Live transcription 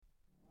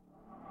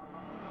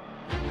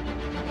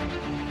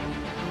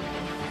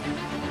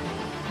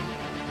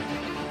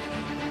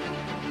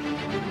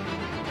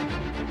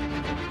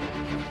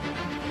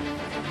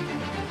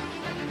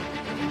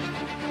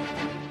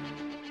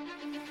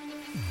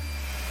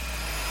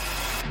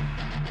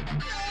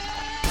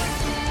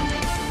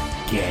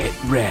Get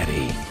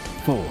ready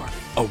for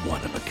a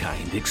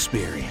one-of-a-kind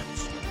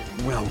experience.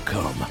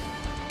 Welcome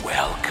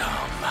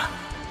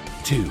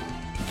to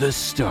the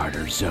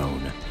Starter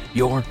Zone,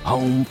 your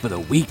home for the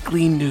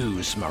weekly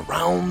news from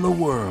around the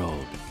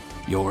world.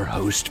 Your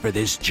host for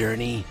this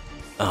journey,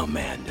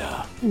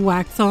 Amanda.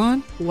 Wax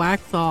on,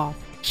 wax off.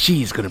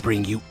 She's gonna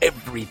bring you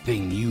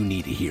everything you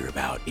need to hear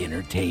about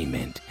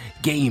entertainment,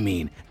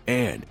 gaming,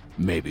 and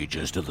maybe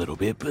just a little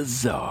bit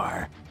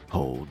bizarre.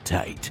 Hold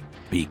tight,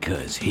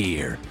 because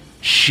here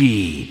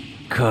she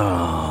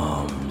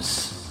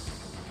comes.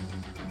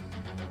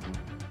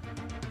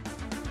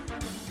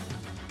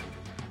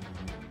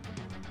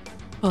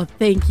 Oh,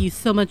 thank you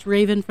so much,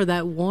 Raven, for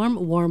that warm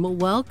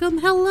welcome.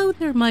 Hello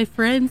there, my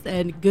friends,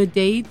 and good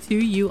day to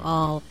you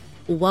all.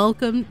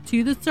 Welcome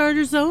to the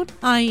Starter Zone.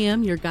 I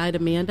am your guide,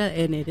 Amanda,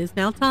 and it is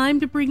now time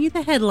to bring you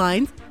the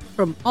headlines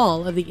from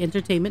all of the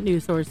entertainment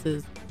news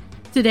sources.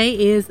 Today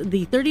is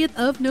the 30th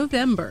of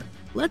November.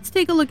 Let's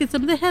take a look at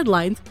some of the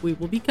headlines we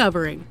will be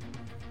covering.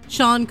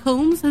 Sean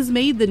Combs has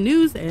made the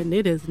news, and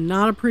it is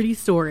not a pretty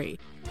story.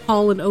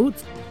 Hall &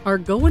 Oates are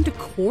going to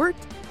court.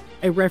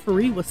 A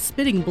referee was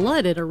spitting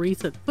blood at a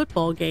recent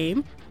football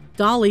game.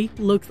 Dolly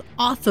looks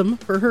awesome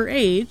for her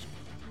age.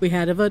 We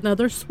had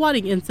another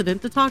swatting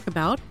incident to talk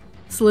about.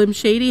 Slim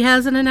Shady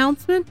has an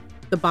announcement,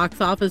 the box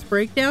office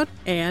breakdown,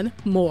 and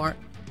more.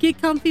 Get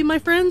comfy, my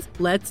friends.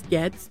 Let's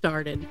get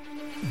started.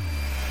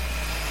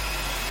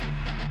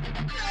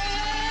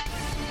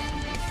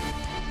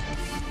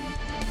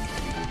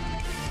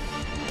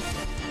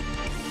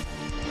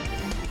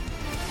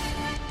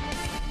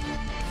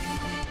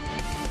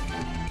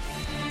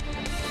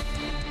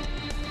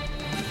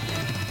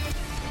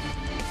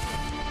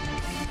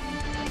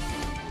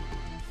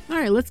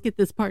 All right, let's get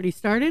this party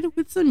started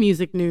with some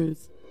music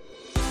news.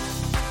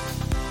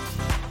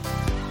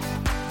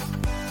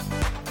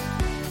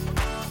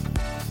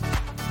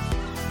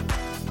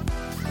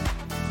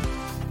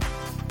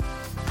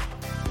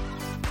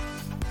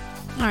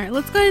 All right,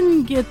 let's go ahead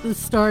and get this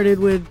started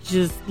with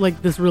just like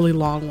this really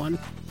long one.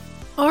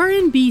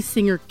 R&B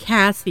singer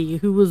Cassie,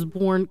 who was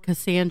born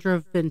Cassandra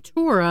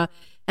Ventura,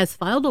 has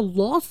filed a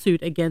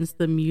lawsuit against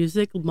the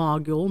music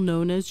mogul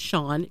known as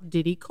Sean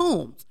Diddy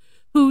Combs,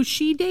 who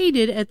she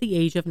dated at the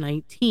age of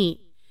 19.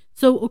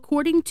 So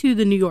according to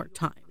the New York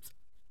Times,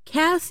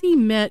 Cassie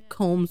met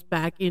Combs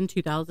back in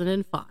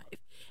 2005.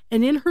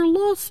 And in her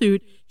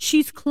lawsuit,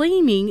 she's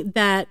claiming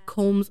that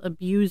Combs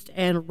abused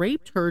and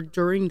raped her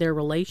during their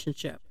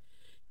relationship.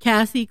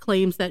 Cassie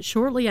claims that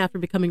shortly after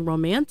becoming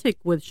romantic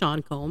with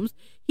Sean Combs,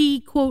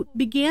 he, quote,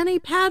 began a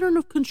pattern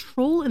of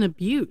control and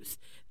abuse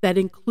that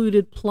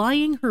included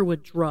plying her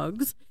with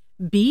drugs,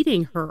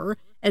 beating her,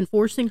 and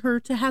forcing her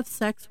to have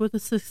sex with a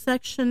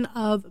succession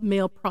of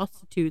male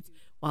prostitutes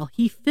while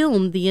he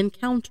filmed the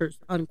encounters,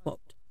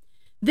 unquote.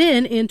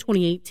 Then, in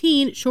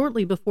 2018,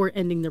 shortly before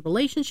ending the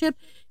relationship,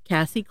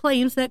 Cassie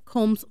claims that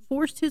Combs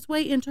forced his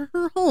way into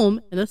her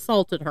home and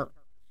assaulted her.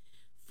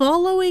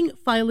 Following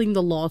filing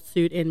the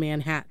lawsuit in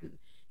Manhattan,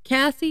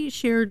 Cassie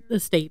shared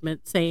a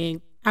statement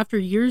saying, "After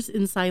years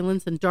in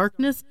silence and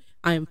darkness,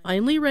 I am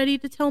finally ready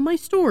to tell my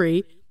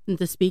story and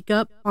to speak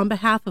up on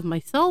behalf of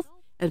myself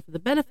and for the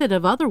benefit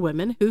of other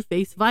women who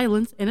face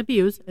violence and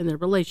abuse in their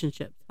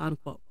relationships,"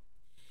 unquote.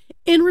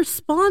 In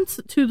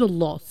response to the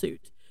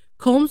lawsuit,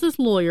 Combs'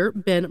 lawyer,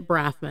 Ben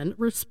Brafman,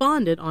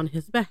 responded on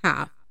his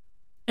behalf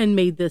and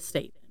made this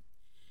statement.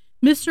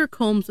 Mr.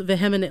 Combs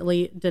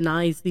vehemently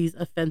denies these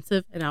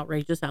offensive and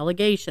outrageous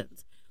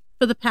allegations.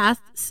 For the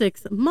past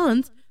 6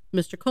 months,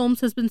 Mr. Combs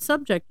has been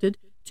subjected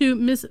to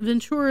Ms.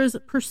 Ventura's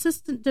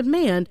persistent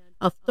demand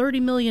of $30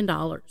 million.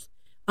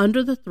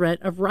 Under the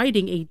threat of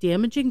writing a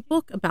damaging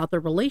book about their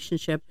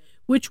relationship,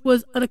 which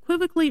was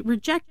unequivocally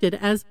rejected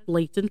as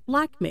blatant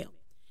blackmail.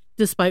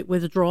 Despite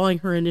withdrawing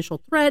her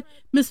initial threat,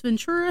 Ms.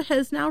 Ventura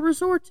has now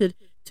resorted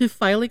to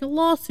filing a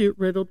lawsuit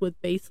riddled with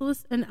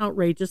baseless and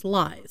outrageous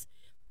lies,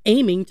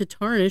 aiming to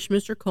tarnish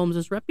Mr.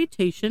 Combs'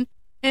 reputation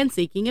and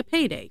seeking a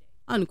payday,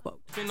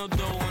 unquote.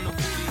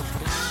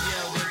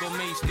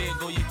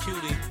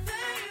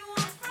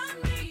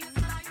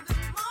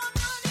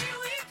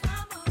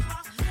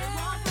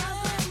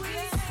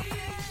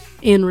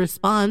 In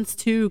response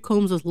to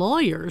Combs'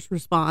 lawyer's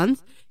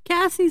response,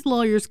 Cassie's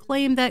lawyers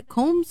claim that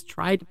Combs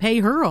tried to pay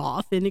her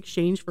off in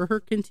exchange for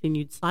her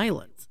continued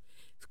silence.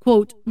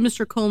 Quote,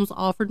 Mr. Combs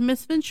offered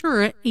Miss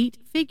Ventura 8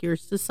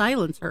 figures to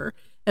silence her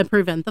and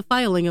prevent the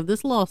filing of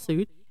this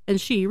lawsuit,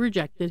 and she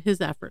rejected his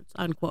efforts,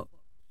 unquote.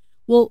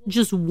 Well,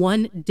 just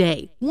one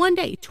day,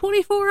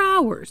 24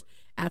 hours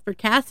after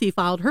Cassie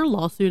filed her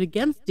lawsuit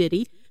against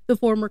Diddy, the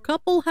former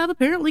couple have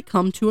apparently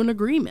come to an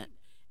agreement.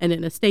 And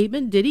in a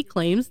statement, Diddy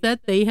claims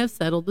that they have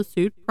settled the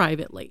suit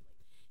privately.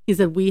 He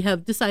said, "We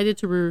have decided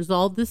to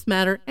resolve this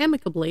matter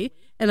amicably,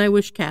 and I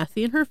wish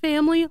Cassie and her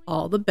family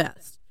all the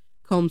best,"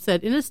 Combs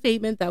said in a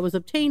statement that was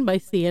obtained by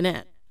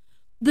CNN.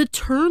 The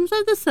terms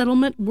of the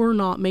settlement were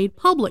not made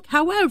public.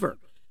 However,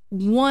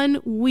 1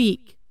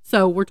 week,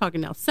 so we're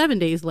talking now 7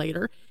 days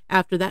later,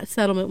 after that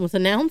settlement was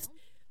announced,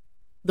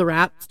 The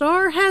rap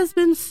star has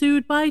been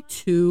sued by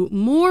 2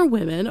 more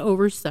women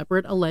over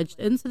separate alleged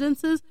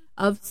incidences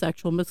of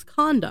sexual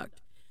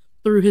misconduct.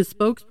 Through his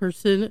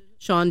spokesperson,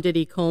 Sean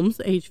Diddy Combs,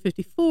 age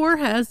 54,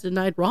 has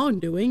denied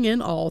wrongdoing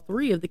in all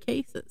 3 of the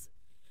cases.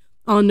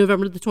 On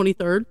November the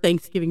 23rd,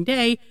 Thanksgiving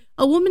Day,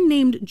 a woman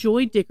named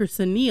Joy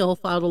Dickerson Neal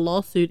filed a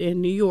lawsuit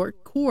in New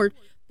York court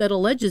that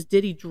alleges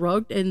Diddy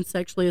drugged and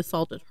sexually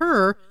assaulted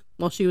her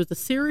while she was a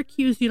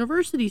Syracuse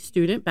University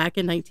student back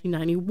in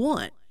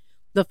 1991.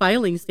 The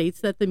filing states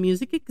that the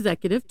music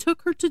executive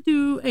took her to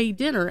do a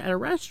dinner at a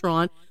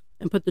restaurant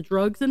and put the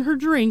drugs in her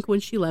drink when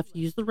she left to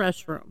use the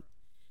restroom.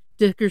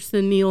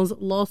 Dickerson Neal's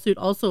lawsuit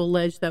also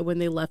alleged that when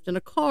they left in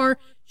a car,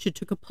 she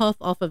took a puff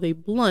off of a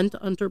blunt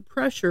under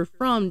pressure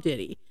from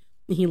Diddy.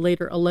 He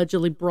later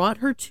allegedly brought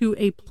her to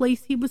a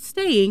place he was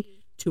staying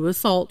to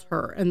assault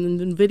her, and then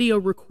the video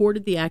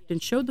recorded the act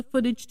and showed the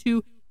footage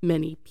to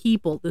many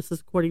people. This is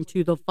according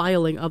to the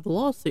filing of the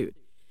lawsuit.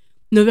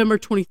 November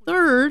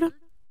 23rd,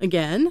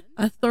 again,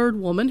 a 3rd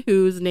woman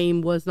whose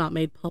name was not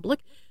made public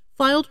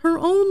filed her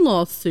own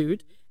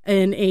lawsuit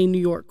in a New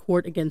York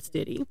court against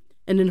Diddy.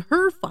 And in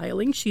her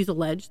filing, she's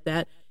alleged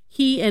that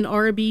he and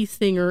R&B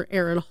singer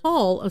Aaron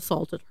Hall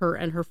assaulted her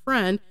and her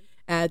friend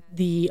at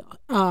the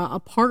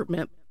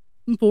apartment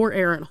for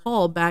Aaron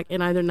Hall back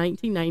in either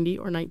 1990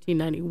 or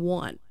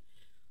 1991.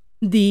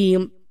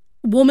 The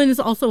woman is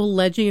also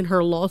alleging in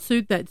her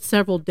lawsuit that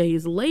several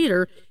days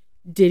later,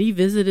 Diddy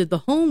visited the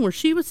home where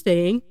she was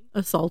staying,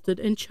 assaulted,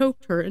 and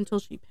choked her until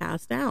she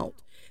passed out.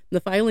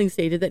 The filing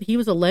stated that he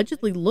was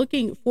allegedly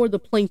looking for the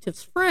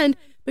plaintiff's friend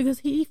because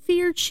he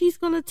feared she's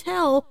going to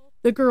tell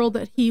the girl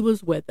that he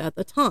was with at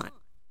the time.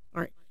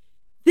 All right.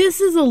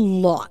 This is a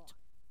lot.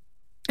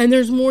 And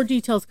there's more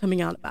details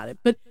coming out about it.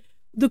 But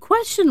the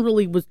question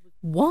really was,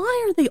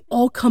 why are they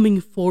all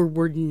coming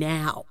forward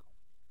now?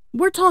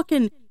 We're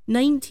talking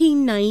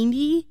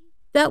 1990.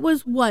 That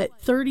was what,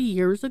 30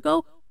 years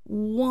ago?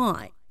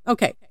 Why?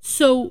 Okay,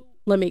 so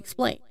let me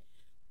explain.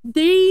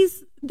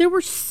 There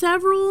were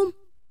several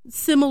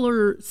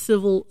similar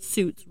civil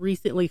suits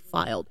recently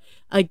filed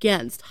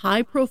against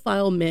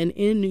high-profile men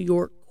in New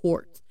York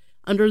courts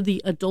under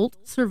the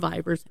Adult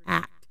Survivors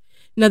Act.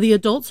 Now, the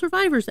Adult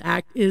Survivors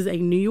Act is a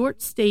New York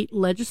state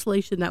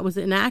legislation that was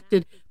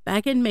enacted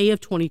back in May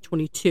of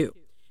 2022,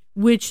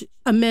 which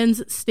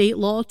amends state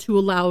law to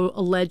allow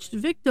alleged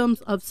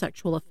victims of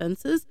sexual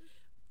offenses,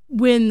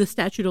 when the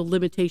statute of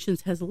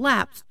limitations has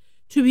lapsed,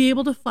 to be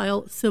able to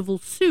file civil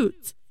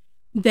suits.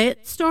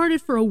 That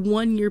started for a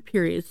 1-year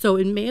period. So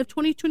in May of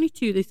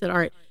 2022, they said, all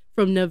right,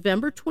 from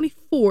November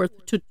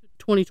 24th to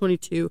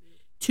 2022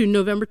 to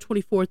November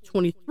 24th,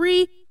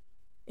 23,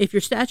 if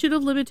your statute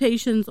of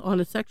limitations on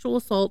a sexual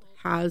assault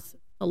has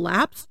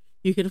elapsed,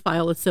 you can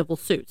file a civil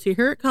suit. So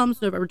here it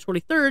comes, November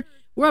 23rd.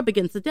 We're up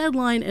against the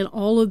deadline, and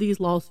all of these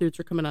lawsuits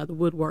are coming out of the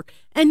woodwork.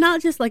 And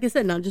not just, like I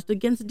said, not just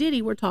against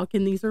Diddy. We're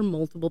talking these are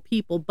multiple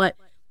people, but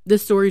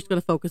this story is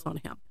going to focus on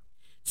him.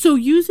 So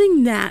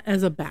using that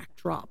as a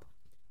backdrop,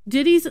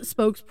 Diddy's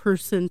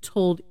spokesperson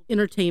told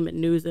Entertainment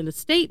News in a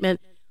statement,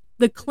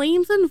 the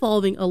claims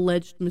involving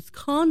alleged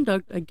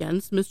misconduct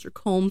against Mr.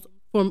 Combs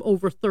from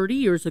over 30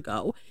 years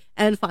ago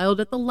and filed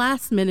at the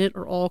last minute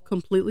are all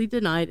completely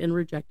denied and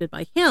rejected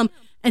by him,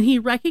 and he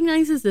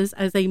recognizes this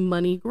as a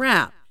money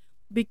grab.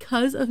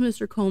 Because of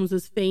Mr.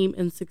 Combs' fame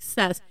and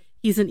success,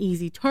 he's an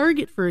easy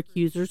target for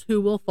accusers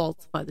who will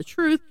falsify the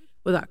truth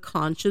without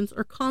conscience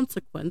or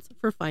consequence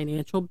for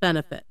financial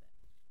benefit.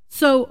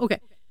 So, okay,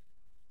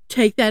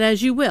 take that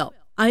as you will.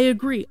 I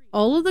agree.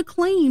 All of the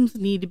claims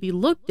need to be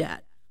looked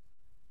at.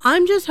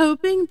 I'm just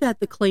hoping that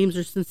the claims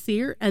are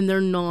sincere and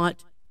they're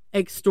not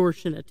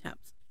extortion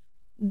attempts.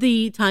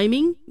 The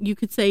timing, you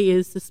could say,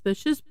 is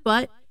suspicious,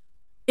 but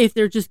if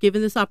they're just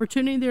given this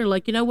opportunity, they're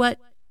like, you know what?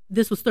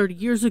 This was 30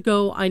 years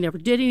ago. I never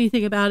did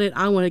anything about it.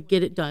 I want to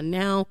get it done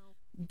now.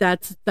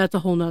 That's a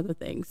whole nother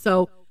thing.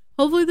 So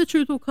hopefully the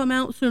truth will come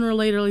out sooner or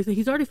later. Like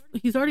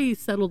he's already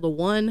settled the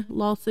 1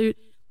 lawsuit.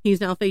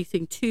 He's now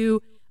facing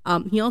 2.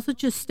 He also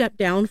just stepped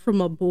down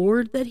from a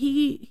board that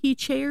he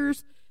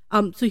chairs.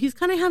 So he's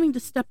kind of having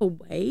to step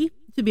away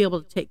to be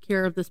able to take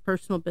care of this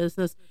personal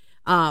business.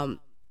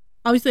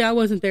 Obviously I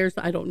wasn't there,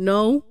 so I don't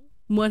know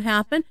what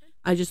happened.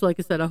 I just, like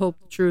I said, I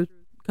hope the truth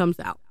comes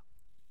out.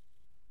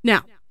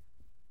 Now,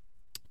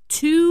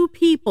 2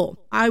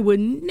 people I would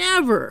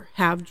never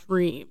have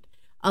dreamed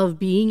of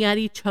being at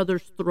each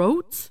other's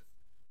throats,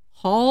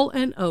 Hall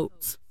and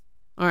Oates.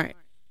 All right.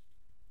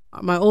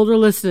 My older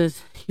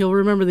listeners, you'll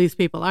remember these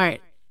people. All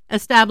right.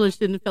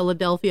 Established in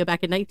Philadelphia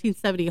back in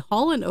 1970,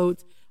 Hall and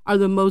Oates are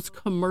the most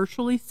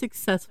commercially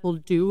successful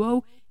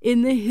duo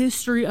in the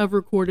history of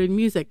recorded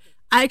music.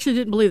 I actually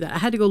didn't believe that. I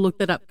had to go look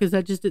that up because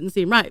that just didn't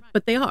seem right,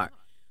 but they are.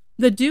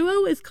 The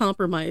duo is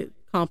comprised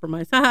and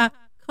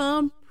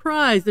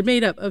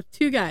made up of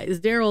 2 guys,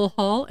 Daryl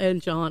Hall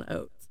and John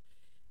Oates.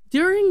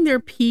 During their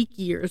peak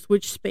years,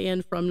 which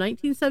spanned from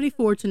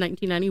 1974 to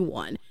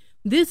 1991,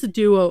 this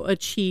duo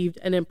achieved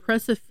an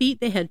impressive feat.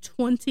 They had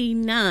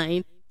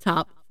 29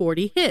 top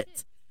 40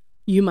 hits.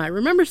 You might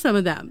remember some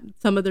of them.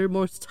 Some of their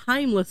most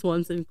timeless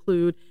ones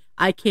include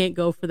I Can't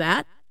Go For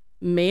That,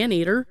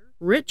 Maneater,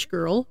 Rich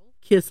Girl,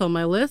 Kiss on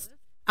My List,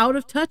 Out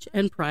of Touch,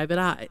 and Private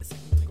Eyes.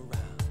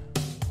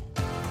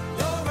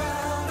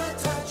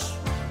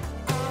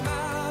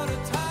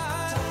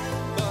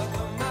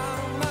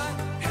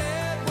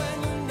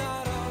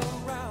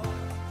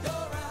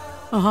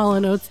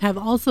 Hall & Oates have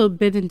also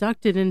been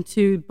inducted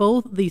into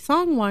both the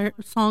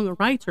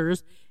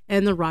Songwriters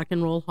and the Rock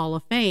and Roll Hall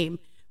of Fame,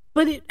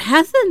 but it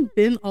hasn't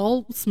been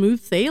all smooth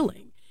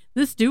sailing.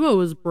 This duo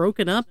was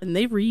broken up and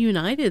they've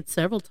reunited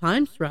several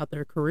times throughout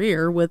their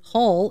career, with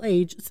Hall,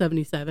 age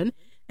 77,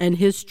 and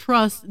his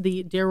trust,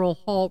 the Daryl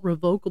Hall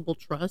Revocable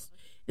Trust,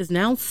 is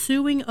now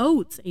suing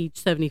Oates, age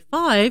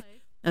 75,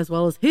 as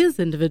well as his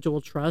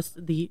individual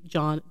trust, the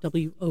John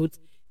W. Oates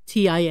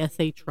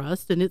TISA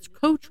Trust, and its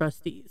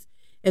co-trustees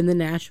in the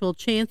Nashville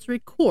Chancery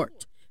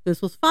Court.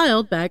 This was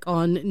filed back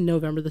on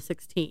November the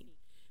 16th.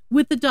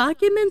 With the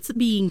documents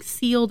being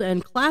sealed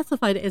and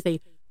classified as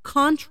a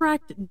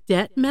contract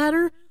debt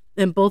matter,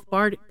 and both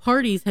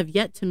parties have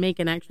yet to make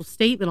an actual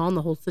statement on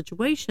the whole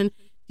situation,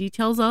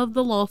 details of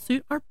the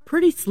lawsuit are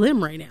pretty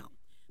slim right now.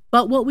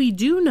 But what we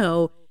do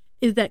know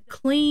is that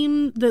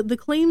the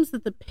claims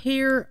that the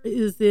pair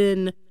is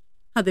in,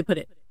 how'd they put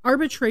it,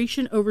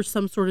 arbitration over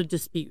some sort of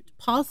dispute,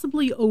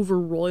 possibly over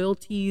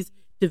royalties,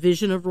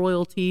 division of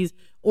royalties,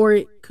 or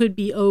it could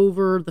be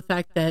over the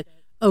fact that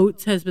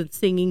Oates has been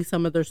singing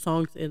some of their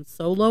songs in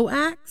solo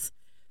acts.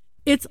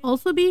 It's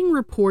also being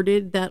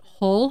reported that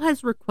Hall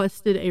has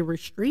requested a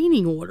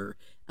restraining order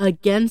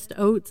against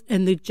Oates,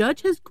 and the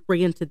judge has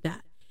granted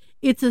that.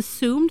 It's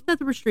assumed that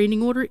the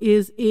restraining order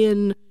is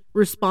in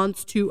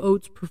response to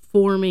Oates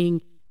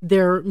performing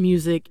their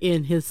music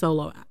in his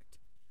solo act.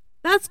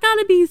 That's got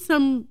to be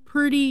some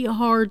pretty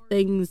hard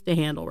things to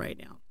handle right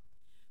now.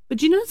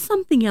 But you know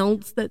something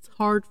else that's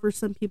hard for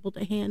some people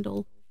to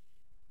handle?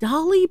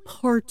 Dolly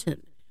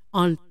Parton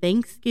on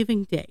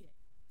Thanksgiving Day.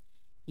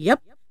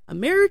 Yep,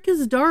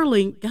 America's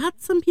darling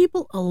got some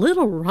people a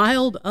little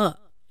riled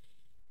up.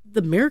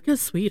 The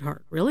America's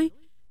sweetheart, really?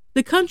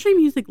 The country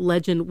music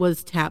legend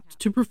was tapped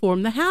to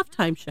perform the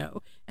halftime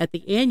show at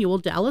the annual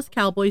Dallas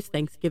Cowboys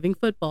Thanksgiving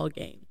football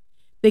game.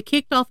 They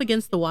kicked off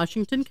against the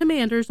Washington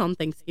Commanders on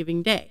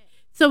Thanksgiving Day.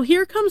 So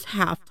here comes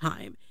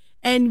halftime.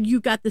 And you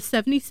got the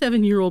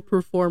 77-year-old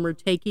performer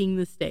taking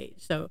the stage.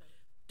 So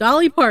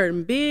Dolly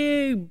Parton,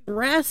 big,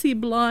 brassy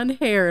blonde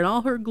hair in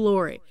all her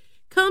glory,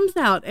 comes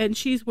out and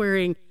she's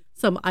wearing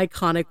some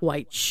iconic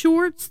white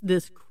shorts,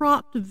 this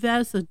cropped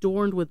vest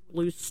adorned with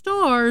blue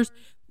stars,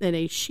 and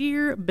a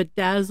sheer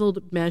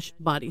bedazzled mesh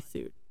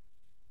bodysuit.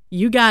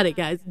 You got it,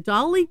 guys.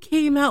 Dolly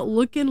came out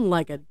looking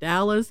like a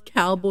Dallas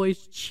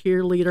Cowboys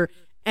cheerleader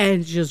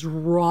and just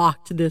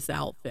rocked this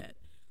outfit.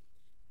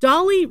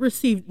 Dolly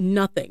received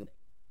nothing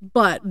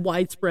but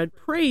widespread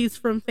praise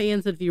from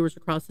fans and viewers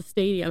across the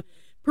stadium,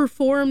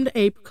 performed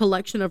a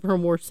collection of her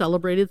more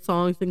celebrated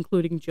songs,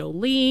 including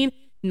Jolene,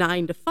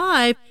 9 to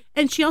 5,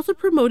 and she also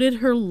promoted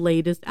her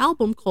latest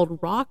album called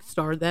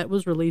Rockstar that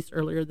was released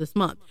earlier this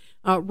month.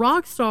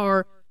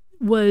 Rockstar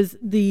was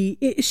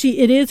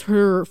it is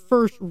her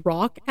first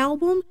rock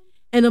album,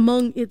 and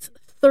among its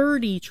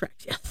 30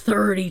 tracks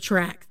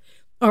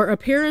are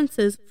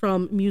appearances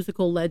from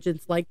musical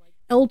legends like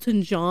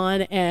Elton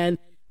John and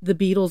the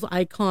Beatles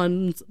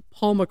icons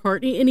Paul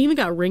McCartney, and even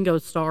got Ringo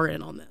Starr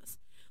in on this.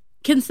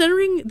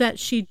 Considering that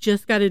she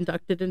just got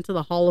inducted into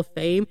the Hall of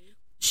Fame,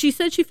 she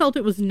said she felt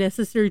it was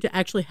necessary to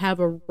actually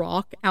have a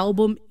rock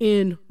album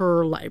in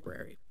her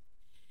library.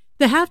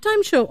 The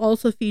halftime show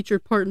also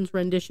featured Parton's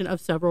rendition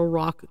of several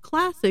rock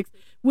classics,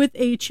 with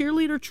a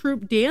cheerleader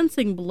troupe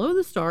dancing below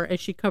the star as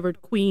she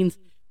covered Queen's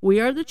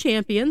We Are the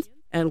Champions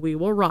and We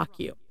Will Rock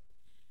You.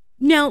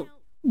 Now,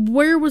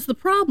 where was the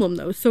problem,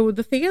 though? So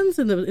the fans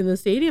in the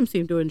stadium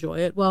seemed to enjoy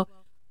it. Well,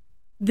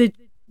 the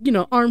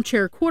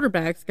armchair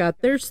quarterbacks got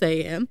their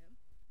say in,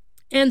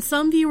 and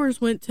some viewers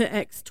went to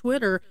X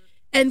Twitter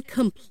and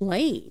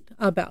complained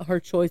about her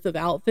choice of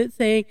outfit,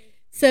 saying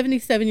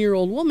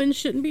 77-year-old woman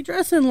shouldn't be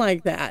dressing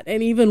like that.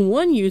 And even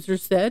one user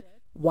said,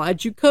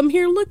 "Why'd you come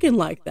here looking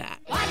like that?"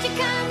 Why'd you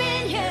come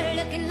in here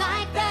looking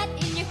like that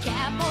in your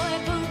cowboy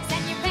boots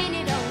and your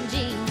painted on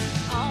jeans,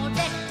 all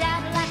decked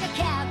out like a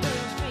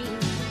cowboy's dream?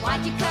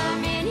 Why'd you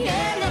come in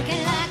here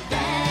looking like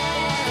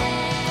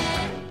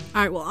that?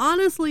 All right, well,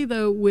 honestly,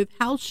 though, with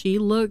how she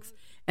looks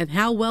and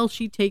how well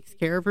she takes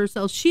care of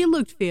herself, she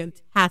looked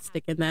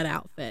fantastic in that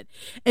outfit.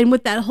 And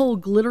with that whole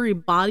glittery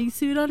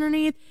bodysuit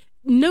underneath,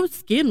 no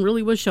skin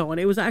really was showing.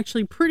 It was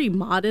actually pretty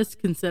modest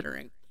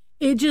considering.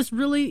 It just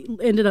really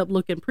ended up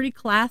looking pretty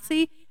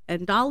classy,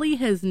 and Dolly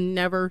has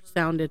never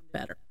sounded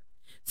better.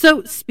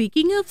 So,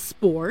 speaking of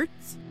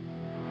sports,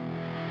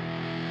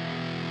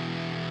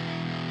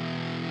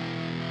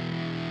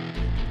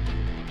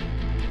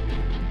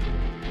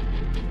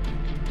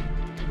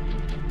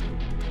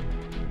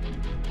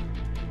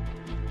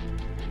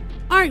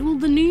 all right, well,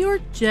 the New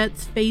York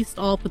Jets faced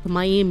off with the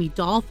Miami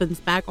Dolphins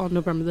back on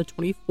November the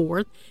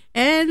 24th,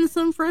 and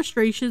some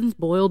frustrations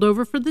boiled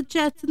over for the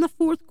Jets in the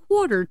fourth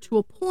quarter to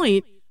a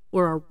point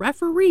where a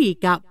referee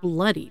got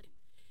bloodied.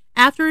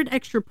 After an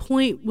extra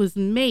point was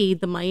made,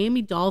 the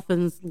Miami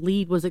Dolphins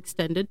lead was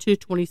extended to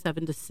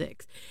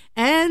 27-6,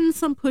 and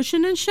some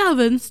pushing and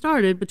shoving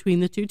started between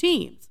the two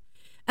teams.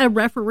 A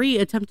referee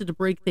attempted to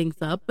break things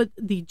up, but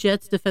the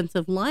Jets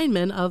defensive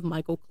lineman of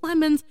Michael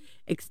Clemens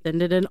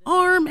extended an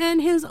arm,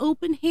 and his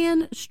open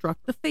hand struck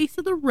the face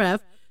of the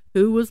ref,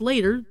 who was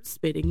later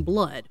spitting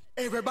blood.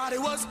 Everybody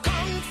was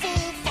kung fu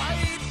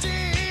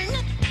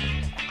fighting.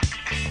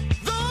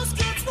 Those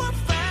kids were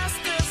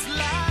fast as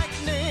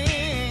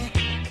lightning.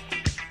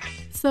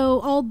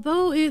 So,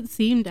 although it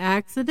seemed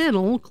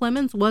accidental,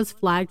 Clemens was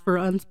flagged for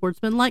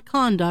unsportsmanlike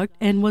conduct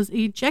and was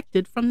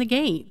ejected from the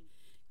game.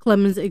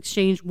 Clemens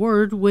exchanged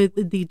word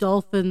with the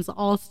Dolphins'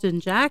 Austin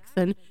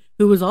Jackson,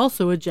 who was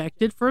also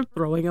ejected for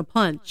throwing a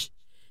punch.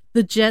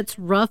 The Jets'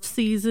 rough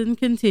season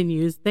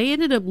continues. They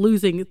ended up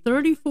losing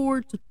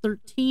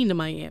 34-13 to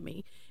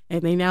Miami,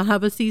 and they now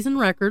have a season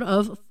record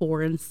of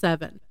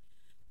 4-7.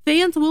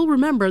 Fans will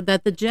remember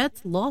that the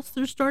Jets lost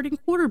their starting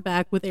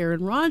quarterback with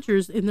Aaron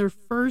Rodgers in their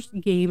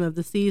first game of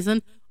the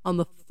season on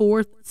the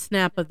 4th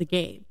snap of the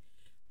game.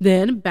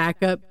 Then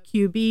backup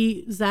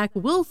QB Zach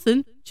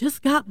Wilson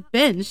just got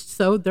benched,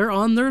 so they're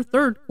on their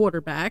third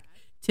quarterback,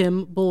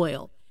 Tim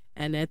Boyle.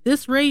 And at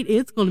this rate,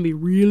 it's going to be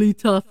really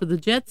tough for the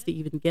Jets to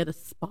even get a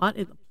spot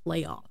in the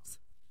playoffs.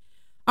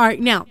 All right,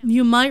 now,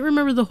 you might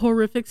remember the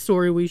horrific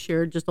story we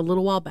shared just a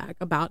little while back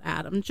about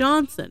Adam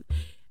Johnson.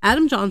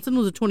 Adam Johnson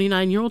was a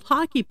 29-year-old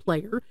hockey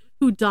player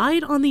who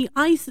died on the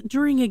ice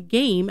during a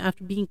game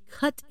after being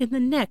cut in the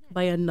neck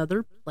by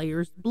another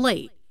player's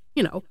blade.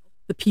 You know,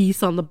 the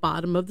piece on the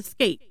bottom of the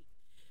skate.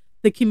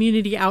 The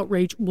community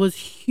outrage was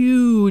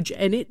huge,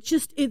 and it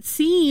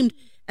seemed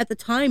at the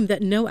time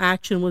that no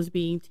action was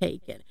being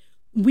taken.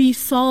 We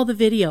saw the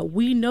video.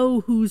 We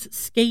know whose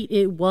skate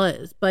it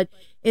was, but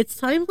it's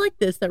times like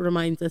this that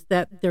reminds us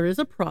that there is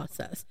a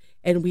process,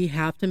 and we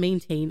have to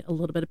maintain a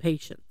little bit of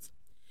patience.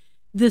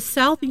 The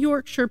South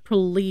Yorkshire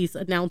Police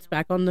announced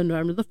back on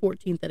November the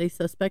 14th that a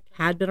suspect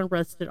had been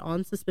arrested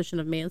on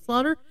suspicion of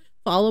manslaughter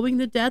following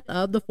the death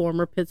of the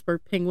former Pittsburgh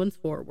Penguins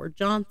forward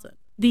Johnson.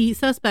 The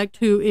suspect,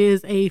 who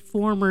is a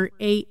former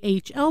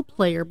AHL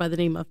player by the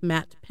name of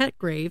Matt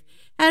Petgrave,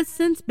 has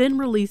since been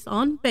released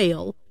on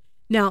bail.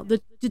 Now,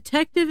 the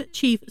Detective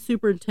Chief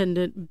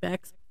Superintendent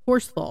Bex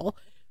Horsfall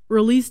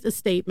released a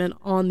statement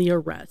on the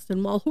arrest.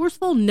 And while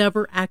Horsfall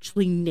never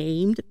actually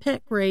named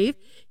Petgrave,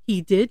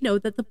 he did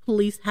note that the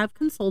police have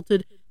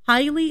consulted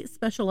highly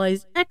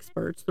specialized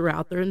experts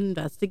throughout their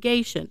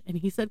investigation. And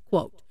he said,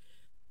 quote,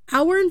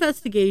 "Our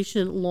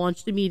investigation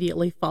launched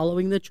immediately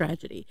following the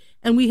tragedy,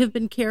 and we have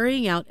been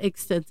carrying out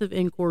extensive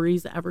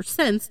inquiries ever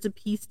since to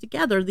piece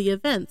together the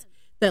events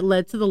that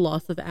led to the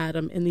loss of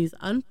Adam in these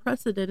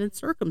unprecedented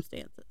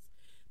circumstances.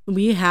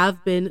 We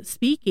have been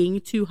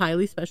speaking to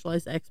highly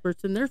specialized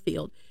experts in their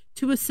field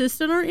to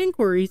assist in our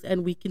inquiries,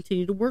 and we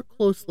continue to work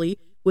closely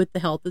with the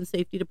Health and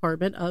Safety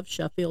Department of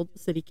Sheffield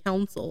City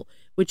Council,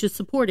 which is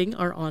supporting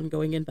our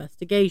ongoing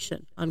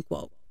investigation,"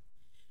 unquote.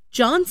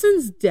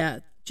 Johnson's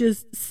death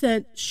just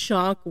sent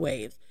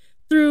shockwaves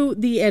through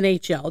the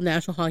NHL,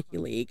 National Hockey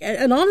League,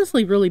 and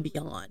honestly really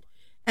beyond.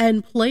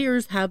 And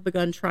players have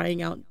begun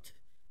trying out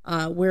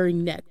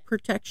wearing neck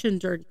protection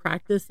during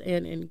practice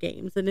and in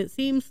games. And it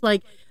seems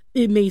like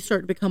it may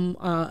start to become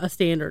a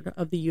standard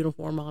of the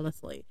uniform,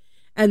 honestly.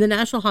 And the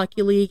National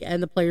Hockey League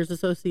and the Players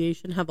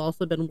Association have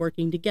also been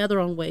working together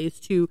on ways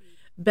to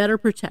better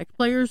protect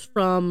players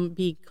from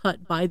being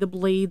cut by the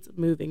blades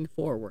moving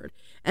forward.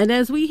 And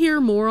as we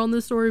hear more on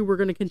this story, we're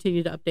going to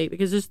continue to update,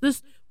 because there's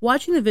this,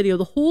 watching the video,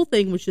 the whole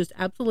thing was just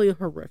absolutely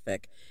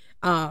horrific.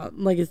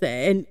 Like I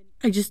said, and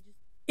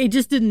it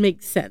just didn't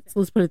make sense.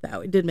 Let's put it that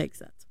way. It didn't make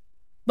sense.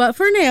 But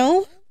for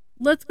now,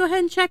 let's go ahead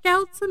and check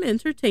out some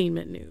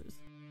entertainment news.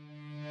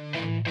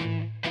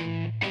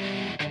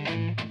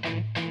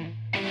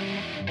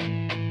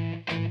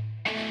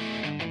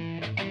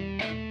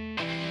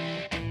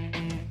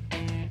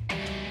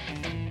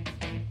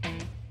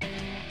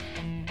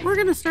 We're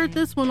going to start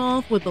this one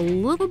off with a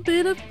little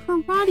bit of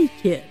Karate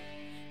Kid.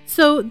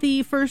 So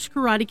the first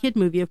Karate Kid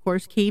movie, of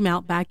course, came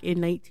out back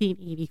in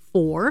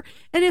 1984,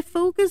 and it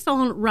focused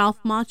on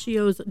Ralph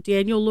Macchio's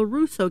Daniel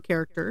LaRusso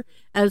character,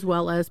 as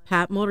well as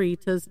Pat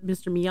Morita's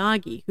Mr.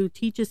 Miyagi, who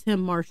teaches him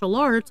martial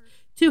arts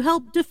to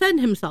help defend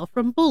himself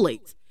from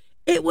bullies.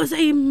 It was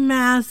a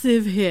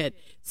massive hit,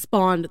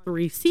 spawned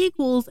 3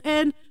 sequels,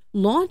 and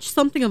launched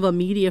something of a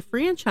media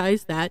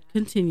franchise that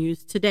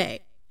continues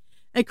today.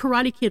 A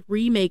Karate Kid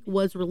remake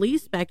was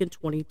released back in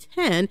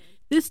 2010,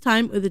 this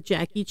time with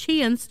Jackie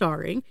Chan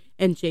starring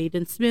and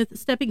Jaden Smith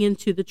stepping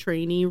into the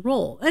trainee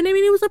role. And I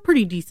mean, it was a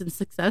pretty decent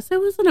success. It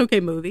was an okay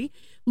movie.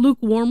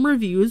 Lukewarm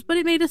reviews, but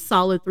it made a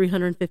solid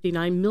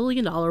 $359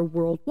 million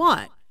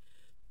worldwide.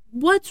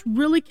 What's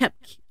really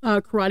kept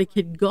Karate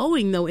Kid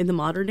going, though, in the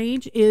modern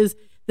age is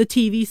the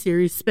TV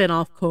series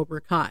spinoff Cobra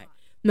Kai.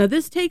 Now,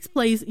 this takes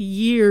place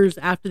years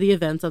after the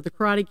events of the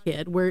Karate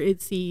Kid, where it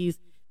sees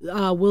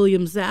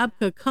William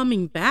Zabka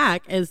coming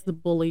back as the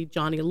bully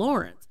Johnny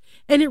Lawrence,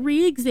 and it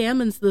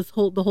re-examines the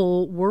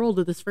whole world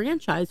of this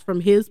franchise from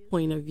his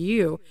point of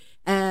view.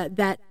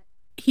 That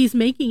he's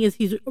making is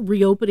he's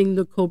reopening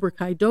the Cobra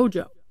Kai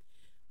dojo.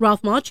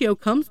 Ralph Macchio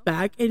comes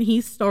back, and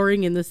he's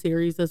starring in the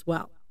series as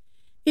well.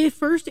 It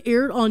first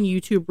aired on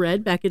YouTube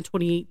Red back in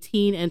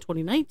 2018 and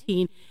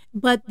 2019,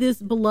 but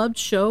this beloved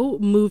show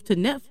moved to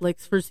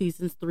Netflix for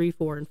seasons 3,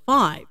 4, and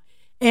 5,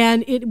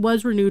 and it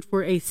was renewed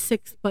for a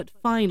 6th but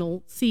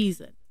final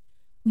season.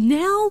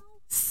 Now,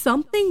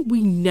 something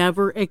we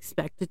never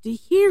expected to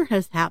hear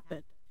has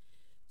happened.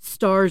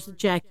 Stars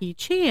Jackie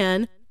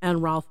Chan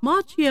and Ralph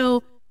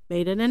Macchio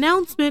made an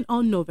announcement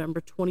on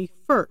November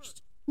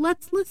 21st.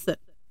 Let's listen.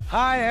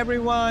 Hi,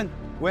 everyone.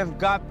 We've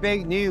got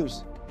big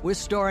news. We're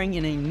starring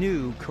in a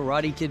new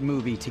Karate Kid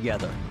movie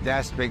together.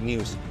 That's big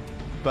news.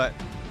 But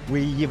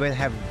we even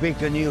have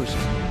bigger news.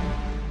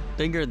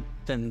 Bigger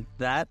than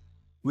that?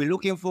 We're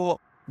looking for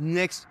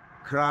next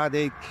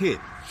Karate Kid.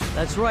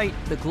 That's right.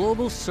 The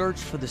global search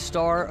for the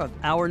star of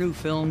our new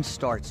film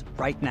starts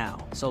right now.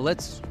 So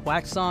let's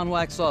wax on,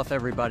 wax off,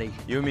 everybody.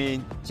 You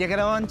mean check it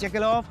on, check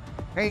it off,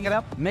 hang it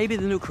up? Maybe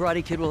the new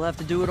Karate Kid will have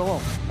to do it all.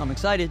 I'm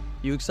excited.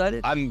 You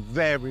excited? I'm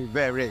very,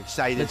 very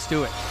excited. Let's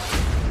do it.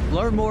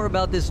 Learn more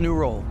about this new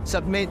role.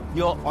 Submit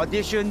your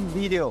audition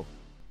video.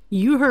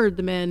 You heard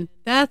the men.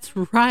 That's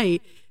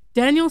right.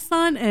 Daniel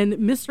San and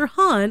Mr.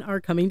 Han are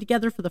coming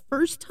together for the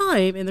first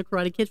time in the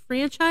Karate Kid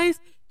franchise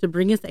to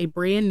bring us a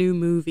brand new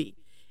movie.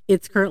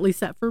 It's currently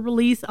set for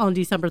release on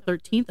December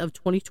 13th of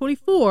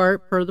 2024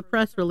 per the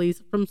press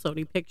release from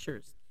Sony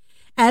Pictures.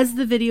 As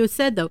the video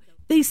said, though,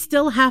 they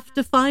still have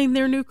to find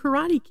their new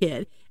Karate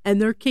Kid, and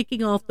they're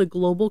kicking off the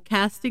global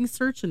casting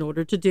search in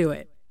order to do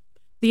it.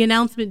 The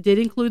announcement did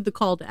include the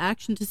call to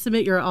action to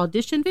submit your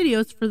audition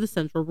videos for the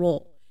central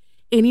role.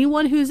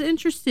 Anyone who's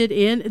interested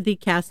in the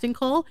casting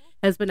call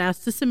has been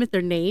asked to submit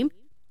their name,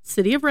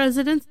 city of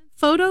residence,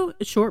 photo,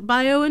 short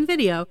bio, and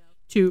video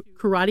to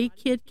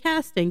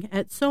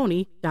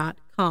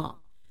karatekidcasting@sony.com.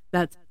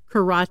 That's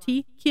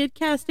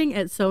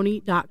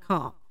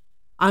karatekidcasting@sony.com.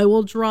 I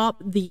will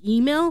drop the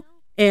email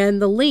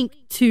and the link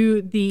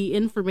to the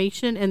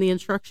information and the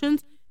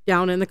instructions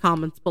down in the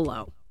comments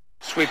below.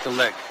 Sweep the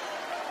leg.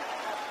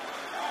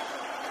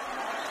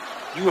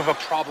 You have a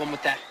problem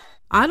with that?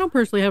 I don't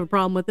personally have a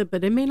problem with it,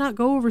 but it may not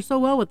go over so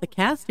well with the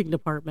casting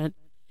department.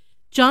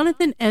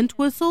 Jonathan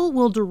Entwistle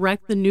will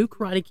direct the new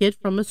Karate Kid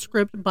from a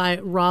script by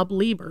Rob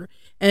Lieber,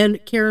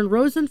 and Karen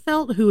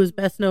Rosenfeld, who is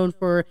best known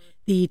for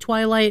the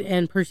Twilight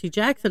and Percy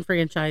Jackson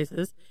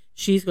franchises,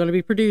 she's going to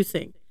be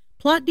producing.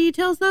 Plot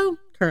details, though,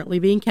 currently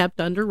being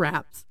kept under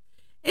wraps.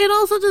 It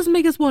also does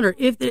make us wonder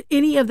if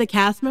any of the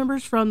cast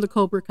members from the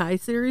Cobra Kai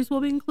series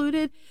will be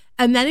included,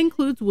 and that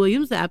includes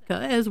William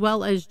Zabka as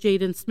well as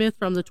Jaden Smith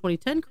from the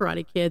 2010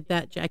 Karate Kid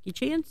that Jackie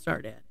Chan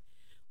starred in.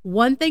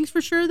 One thing's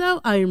for sure,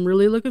 though, I am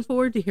really looking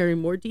forward to hearing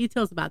more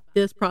details about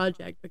this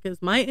project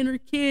because my inner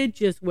kid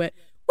just went,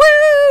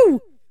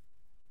 woo!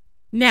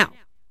 Now,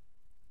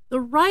 the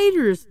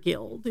Writers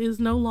Guild is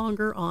no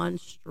longer on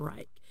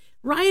strike.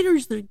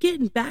 Writers, they're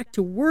getting back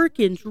to work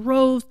in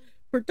droves.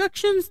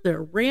 Productions,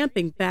 they're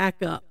ramping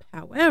back up.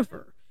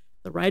 However,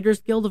 the Writers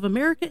Guild of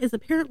America is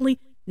apparently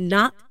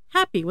not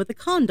happy with the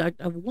conduct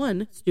of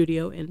one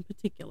studio in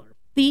particular.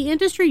 The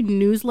industry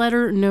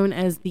newsletter known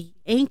as The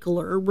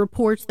Ankler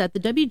reports that the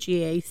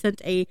WGA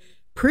sent a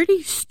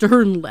pretty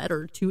stern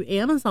letter to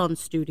Amazon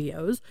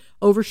Studios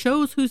over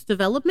shows whose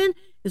development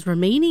is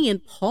remaining in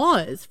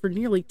pause for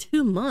nearly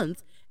 2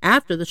 months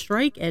after the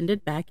strike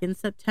ended back in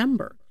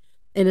September.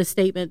 In a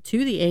statement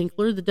to The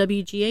Ankler, the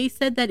WGA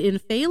said that in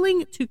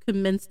failing to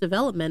commence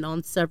development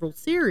on several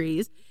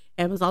series,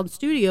 Amazon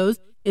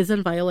Studios is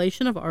in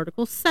violation of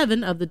Article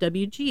 7 of the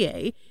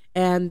WGA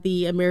and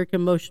the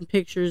American Motion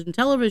Pictures and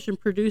Television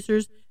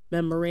Producers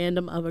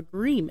Memorandum of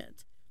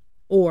Agreement.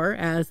 Or,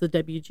 as the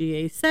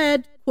WGA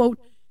said, quote,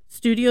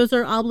 studios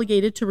are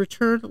obligated to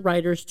return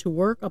writers to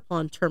work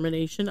upon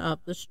termination of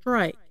the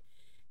strike.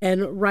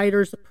 And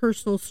writers'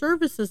 personal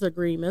services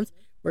agreements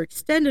were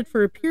extended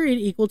for a period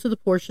equal to the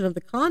portion of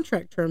the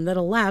contract term that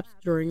elapsed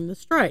during the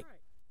strike.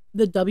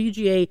 The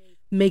WGA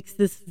makes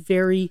this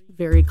very,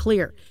 very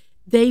clear.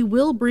 They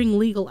will bring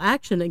legal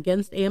action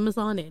against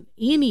Amazon and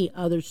any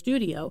other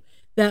studio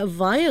that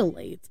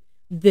violates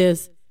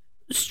this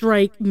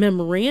strike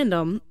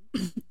memorandum,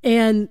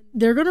 and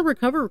they're going to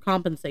recover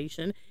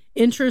compensation,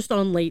 interest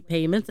on late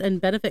payments,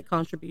 and benefit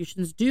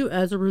contributions due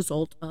as a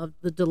result of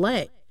the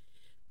delay.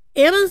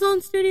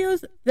 Amazon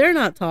Studios, they're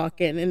not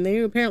talking, and they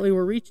apparently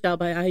were reached out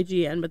by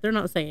IGN, but they're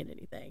not saying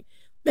anything.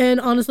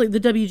 And honestly, the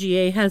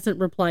WGA hasn't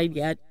replied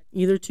yet,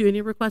 either to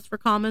any requests for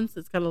comments.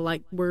 It's kind of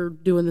like, we're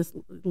doing this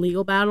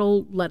legal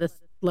battle. Let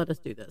us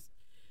do this.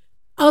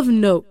 Of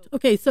note,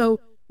 okay, so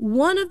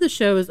one of the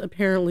shows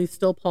apparently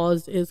still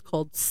paused is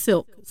called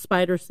Silk,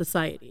 Spider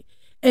Society.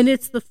 And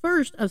it's the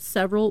first of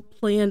several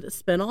planned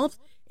spinoffs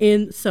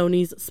in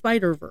Sony's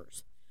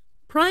Spider-Verse.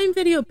 Prime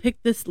Video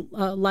picked this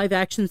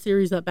live-action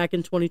series up back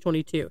in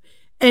 2022,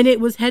 and it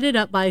was headed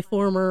up by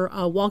former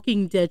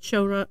Walking Dead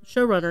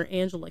showrunner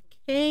Angela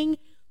Kang,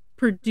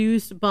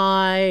 produced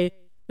by,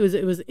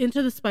 it was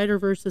Into the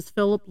Spider-Verse's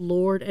Philip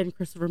Lord and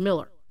Christopher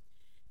Miller.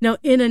 Now,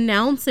 in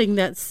announcing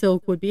that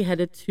Silk would be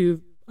headed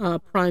to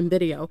Prime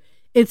Video,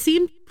 It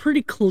seemed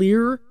pretty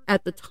clear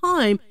at the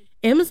time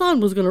Amazon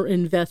was going to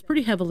invest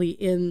pretty heavily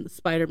in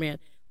Spider-Man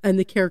and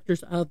the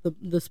characters of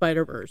the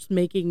Spider-Verse,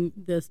 making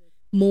this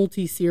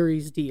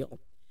multi-series deal.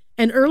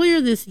 And earlier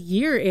this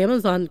year,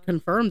 Amazon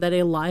confirmed that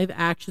a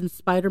live-action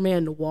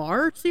Spider-Man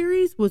Noir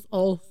series was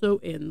also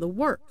in the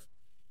works.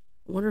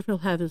 I wonder if he'll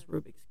have his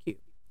Rubik's Cube.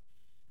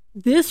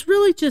 This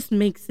really just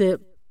makes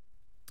it,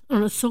 I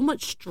don't know, so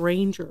much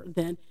stranger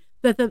than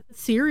that the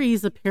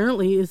series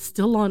apparently is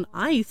still on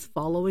ice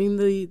following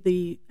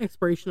the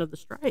expiration of the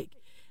strike.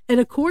 And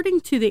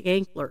according to the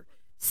Ankler,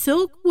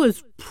 Silk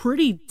was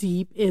pretty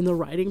deep in the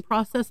writing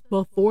process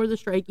before the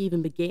strike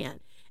even began.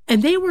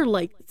 And they were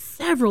like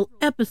several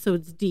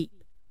episodes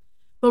deep.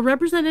 But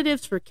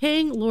representatives for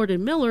King, Lord,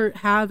 and Miller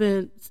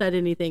haven't said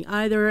anything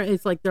either.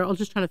 It's like they're all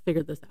just trying to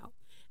figure this out.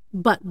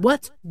 But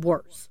what's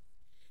worse?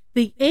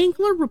 The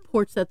Ankler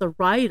reports that the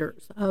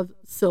writers of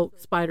Silk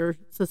Spider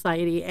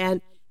Society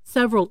and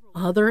several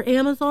other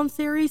Amazon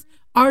series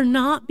are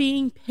not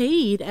being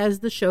paid as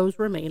the shows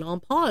remain on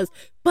pause.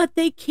 But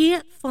they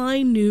can't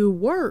find new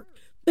work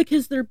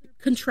because they're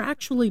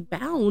contractually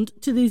bound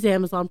to these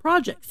Amazon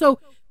projects. So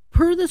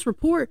per this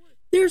report,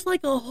 there's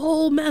like a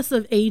whole mess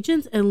of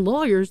agents and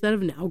lawyers that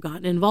have now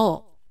gotten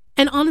involved.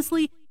 And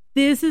honestly,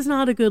 this is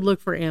not a good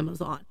look for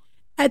Amazon.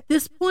 At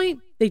this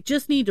point, they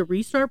just need to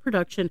restart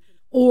production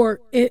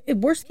or,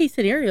 in worst case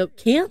scenario,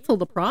 cancel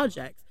the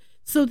projects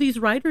so these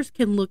writers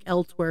can look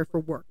elsewhere for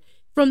work.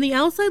 From the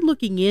outside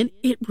looking in,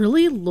 it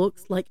really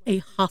looks like a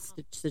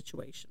hostage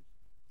situation.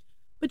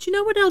 But you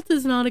know what else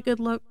is not a good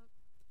look?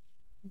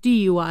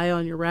 DUI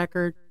on your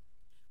record.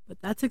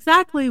 But that's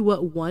exactly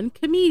what one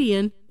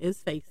comedian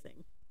is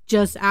facing.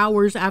 Just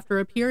hours after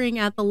appearing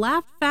at the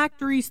Laugh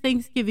Factory's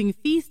Thanksgiving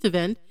feast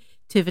event,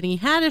 Tiffany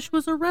Haddish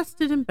was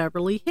arrested in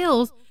Beverly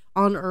Hills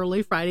on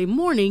early Friday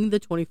morning, the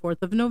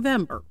 24th of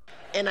November.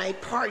 And I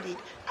partied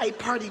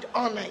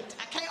all night.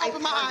 I can't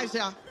open my eyes,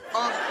 y'all.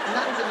 Not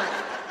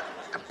tonight.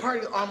 I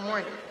partied all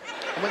morning.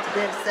 I went to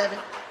bed at 7.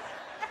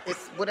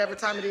 It's whatever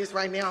time it is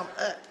right now,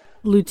 I'm up.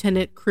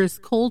 Lieutenant Chris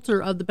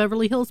Coulter of the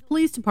Beverly Hills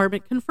Police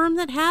Department confirmed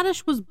that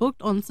Haddish was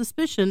booked on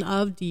suspicion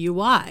of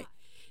DUI.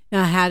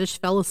 Now, Haddish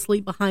fell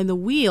asleep behind the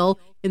wheel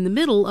in the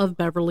middle of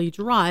Beverly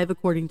Drive,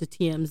 according to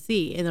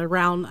TMZ, and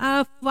around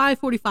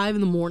 5:45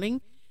 in the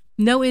morning.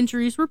 No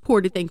injuries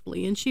reported,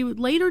 thankfully, and she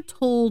later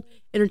told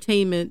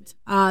Entertainment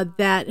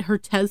that her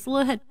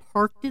Tesla had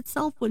parked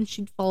itself when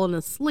she'd fallen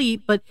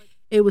asleep, but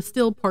it was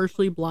still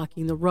partially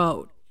blocking the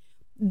road.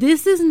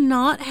 This is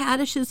not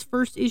Haddish's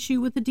first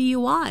issue with the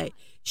DUI.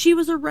 She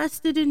was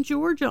arrested in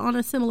Georgia on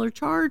a similar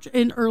charge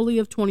in early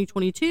of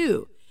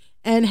 2022.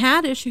 And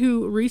Haddish,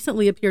 who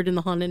recently appeared in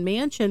the Haunted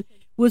Mansion,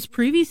 was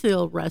previously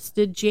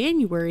arrested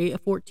January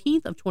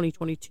 14th of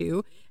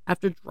 2022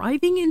 after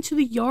driving into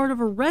the yard of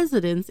a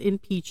residence in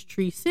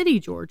Peachtree City,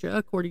 Georgia,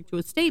 according to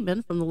a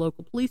statement from the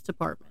local police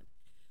department.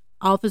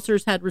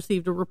 Officers had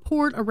received a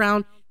report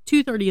around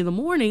 2:30 in the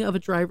morning of a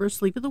driver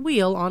asleep at the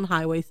wheel on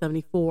Highway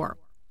 74.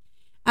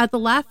 At the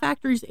Laugh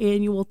Factory's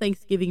annual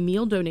Thanksgiving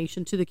meal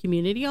donation to the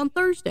community on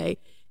Thursday,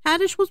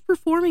 Haddish was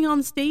performing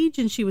on stage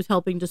and she was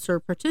helping to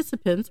serve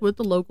participants with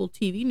the local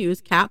TV news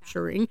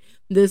capturing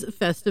this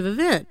festive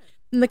event.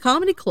 And the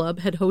comedy club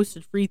had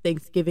hosted free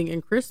Thanksgiving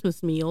and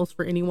Christmas meals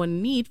for anyone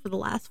in need for the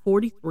last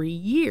 43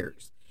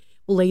 years.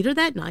 Later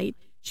that night,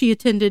 she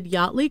attended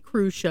Yachtly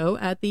Cruise Show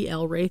at the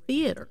El Rey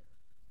Theater.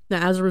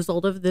 Now, as a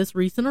result of this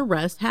recent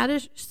arrest,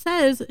 Haddish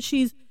says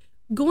she's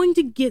going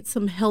to get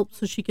some help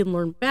so she can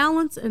learn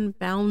balance and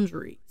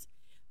boundaries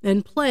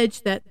and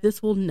pledge that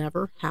this will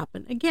never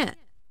happen again.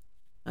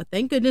 Now,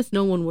 thank goodness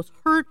no one was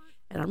hurt,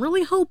 and I'm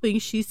really hoping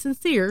she's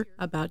sincere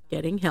about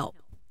getting help.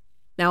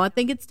 Now I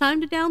think it's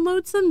time to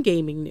download some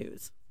gaming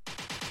news.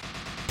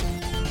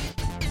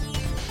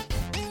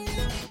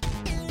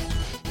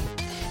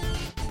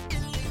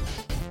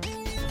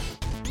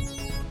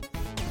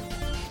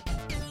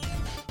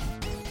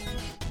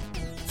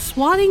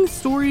 Swatting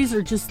stories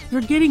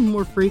they're getting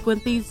more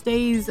frequent these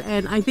days,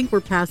 and I think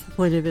we're past the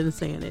point of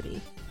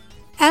insanity.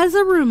 As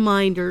a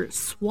reminder,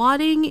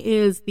 swatting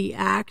is the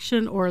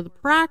action or the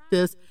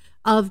practice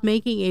of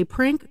making a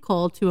prank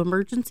call to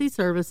emergency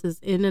services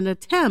in an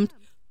attempt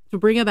to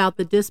bring about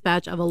the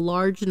dispatch of a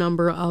large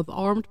number of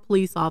armed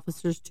police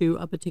officers to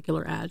a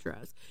particular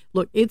address.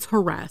 Look, it's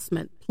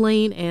harassment,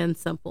 plain and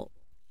simple.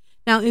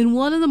 Now, in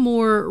one of the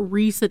more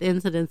recent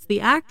incidents,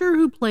 the actor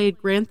who played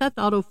Grand Theft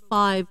Auto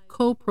 5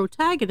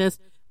 co-protagonist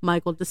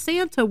Michael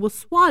DeSanta was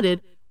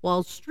swatted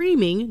while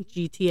streaming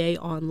GTA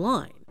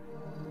Online.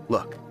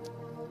 Look,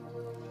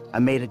 I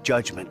made a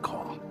judgment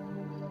call.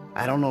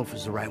 I don't know if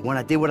it's the right one.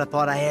 I did what I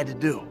thought I had to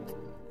do.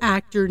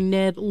 Actor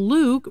Ned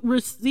Luke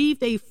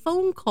received a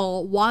phone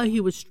call while he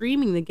was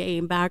streaming the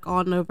game back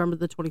on November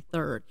the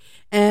 23rd,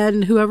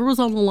 and whoever was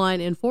on the line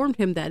informed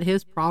him that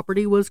his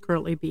property was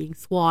currently being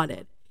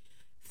swatted.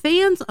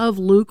 Fans of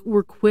Luke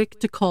were quick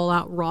to call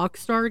out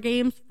Rockstar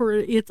Games for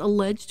its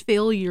alleged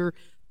failure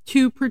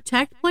to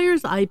protect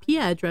players' IP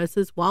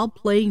addresses while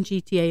playing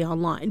GTA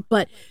Online,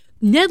 but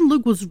Ned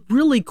Luke was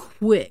really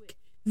quick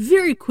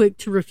very quick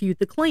to refute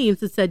the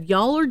claims and said,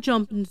 y'all are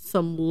jumping to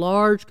some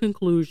large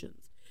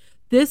conclusions.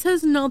 This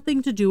has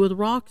nothing to do with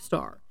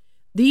Rockstar.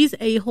 These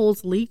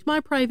a-holes leaked my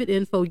private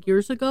info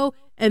years ago,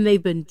 and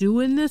they've been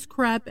doing this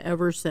crap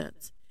ever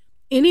since.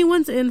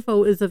 Anyone's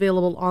info is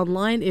available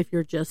online if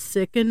you're just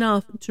sick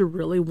enough to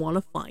really want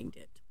to find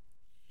it.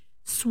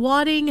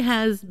 Swatting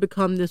has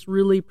become this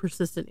really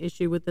persistent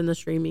issue within the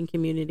streaming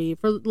community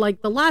for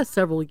like the last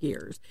several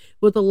years,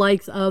 with the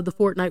likes of the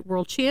Fortnite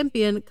world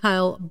champion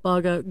Kyle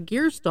Bugga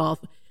Gearstoff,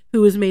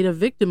 who was made a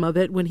victim of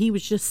it when he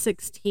was just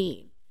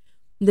 16.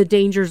 The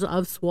dangers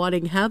of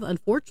swatting have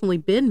unfortunately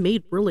been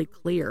made really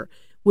clear,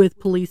 with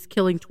police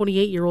killing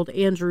 28-year-old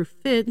Andrew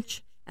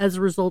Finch as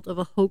a result of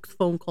a hoax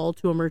phone call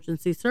to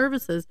emergency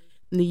services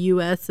in the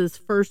U.S.'s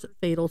first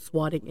fatal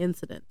swatting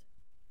incident.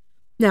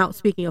 Now,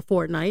 speaking of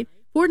Fortnite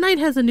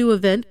has a new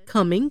event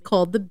coming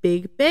called the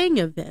Big Bang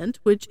Event,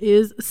 which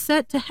is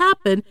set to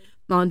happen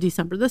on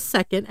December the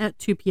 2nd at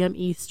 2 p.m.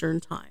 Eastern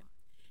Time.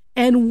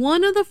 And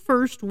one of the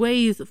first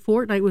ways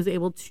Fortnite was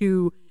able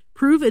to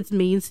prove its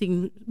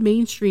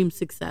mainstream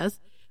success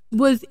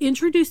was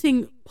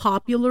introducing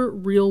popular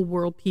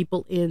real-world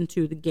people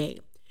into the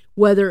game.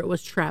 Whether it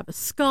was Travis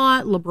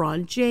Scott,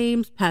 LeBron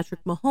James,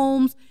 Patrick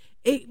Mahomes,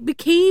 it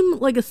became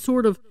like a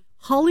sort of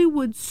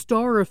Hollywood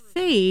star of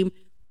fame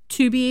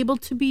to be able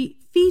to be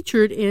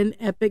featured in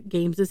Epic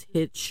Games'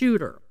 hit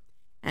shooter.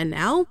 And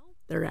now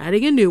they're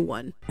adding a new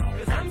one.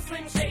 I'm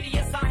Slim Shady,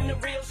 yes, I'm the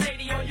real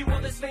Shady. All you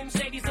other Slim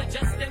Shadys are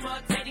just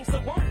imitating.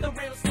 So won't the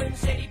real Slim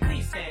Shady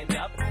please stand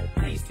up?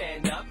 Please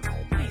stand up.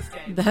 Please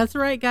stand up. That's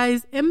right,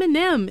 guys.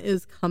 Eminem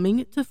is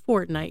coming to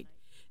Fortnite.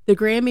 The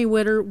Grammy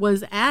winner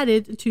was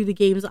added to the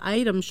game's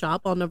item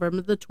shop on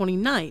November the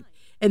 29th,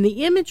 and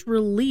the image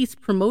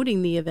released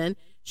promoting the event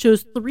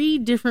shows 3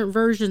 different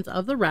versions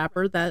of the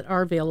rapper that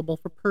are available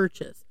for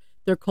purchase.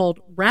 They're called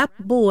Rap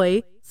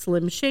Boy,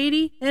 Slim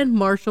Shady, and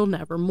Marshall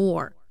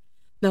Nevermore.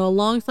 Now,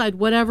 alongside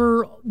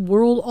whatever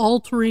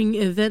world-altering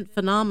event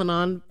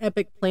phenomenon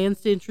Epic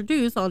plans to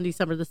introduce on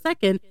December the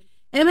 2nd,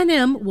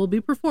 Eminem will be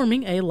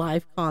performing a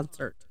live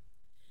concert.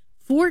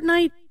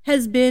 Fortnite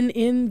has been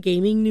in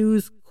gaming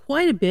news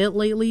quite a bit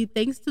lately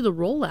thanks to the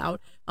rollout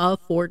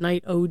of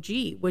Fortnite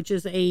OG, which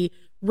is a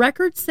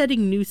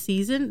record-setting new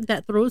season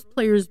that throws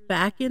players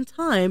back in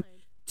time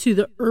to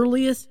the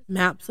earliest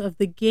maps of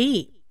the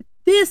game.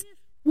 This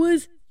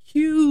was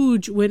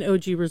huge when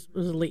OG was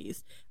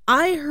released.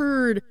 I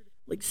heard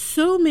like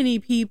so many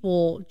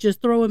people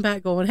just throwing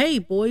back going, hey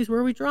boys, where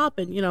are we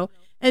dropping? You know,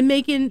 and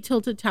making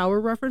Tilted Tower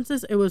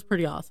references. It was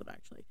pretty awesome,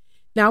 actually.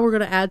 Now we're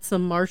going to add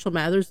some Marshall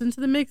Mathers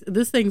into the mix.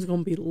 This thing's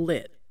going to be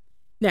lit.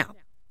 Now,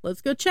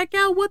 let's go check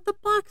out what the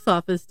box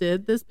office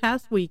did this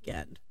past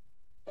weekend.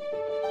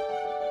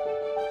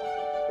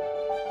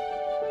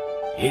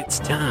 It's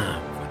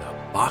time for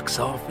the box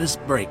office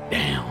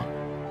breakdown.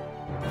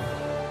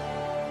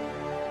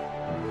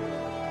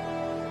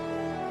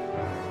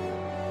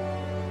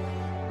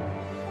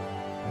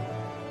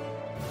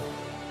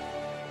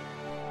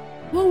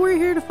 What we're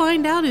here to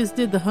find out is,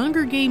 did The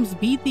Hunger Games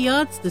beat the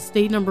odds to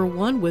stay number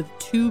 1 with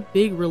 2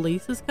 big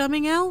releases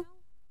coming out?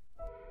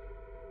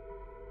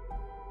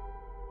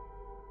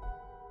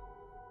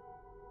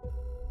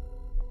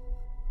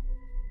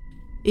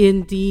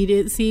 Indeed,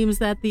 it seems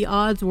that the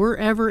odds were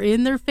ever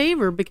in their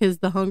favor because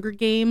The Hunger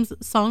Games,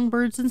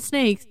 Songbirds and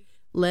Snakes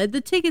led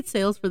the ticket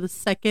sales for the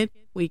 2nd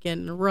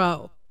weekend in a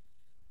row.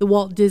 The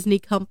Walt Disney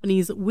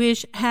Company's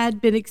Wish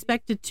had been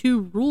expected to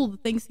rule the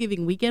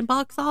Thanksgiving weekend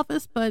box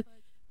office, but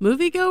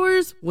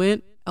moviegoers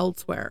went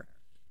elsewhere.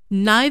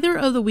 Neither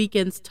of the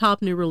weekend's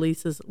top new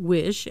releases,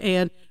 Wish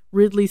and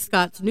Ridley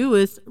Scott's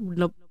newest,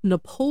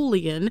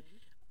 Napoleon,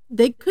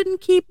 they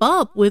couldn't keep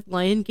up with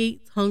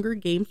Lionsgate's Hunger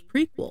Games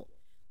prequel.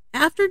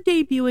 After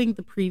debuting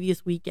the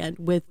previous weekend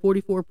with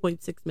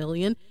 $44.6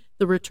 million,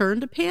 The Return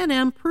to Pan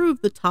Am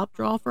proved the top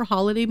draw for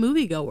holiday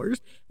moviegoers,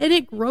 and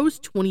it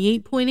grossed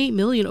 $28.8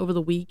 million over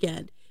the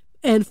weekend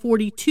and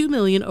 $42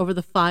 million over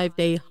the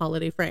 5-day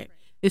holiday frame.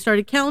 They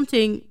started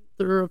counting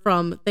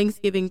from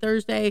Thanksgiving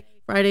Thursday,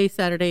 Friday,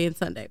 Saturday, and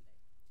Sunday.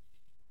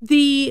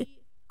 The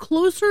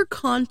closer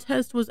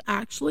contest was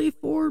actually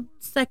for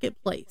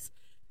second place.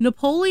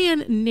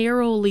 Napoleon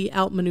narrowly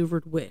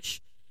outmaneuvered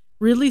Wish.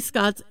 Ridley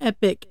Scott's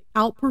Epic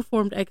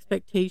outperformed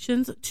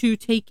expectations to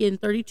take in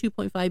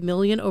 $32.5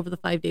 million over the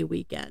 5-day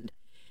weekend.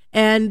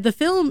 And the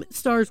film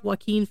stars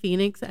Joaquin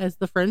Phoenix as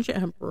the French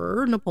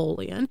Emperor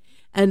Napoleon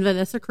and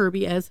Vanessa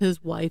Kirby as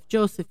his wife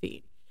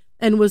Josephine,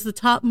 and was the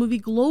top movie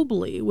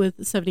globally with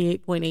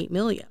 $78.8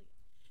 million.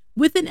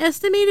 With an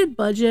estimated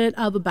budget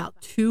of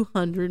about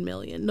 $200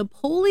 million,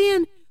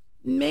 Napoleon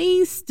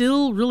may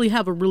still really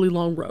have a really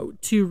long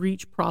road to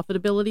reach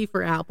profitability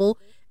for Apple.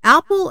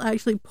 Apple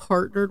actually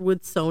partnered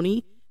with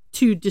Sony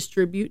to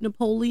distribute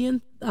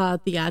Napoleon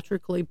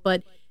theatrically,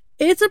 but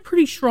it's a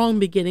pretty strong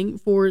beginning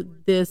for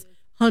this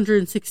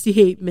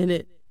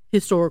 168-minute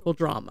historical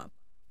drama.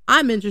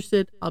 I'm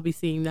interested. I'll be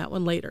seeing that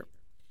one later.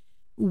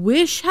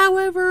 Wish,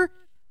 however,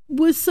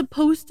 was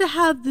supposed to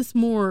have this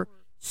more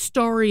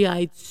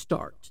starry-eyed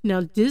start.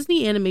 Now,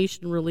 Disney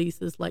animation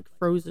releases like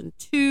Frozen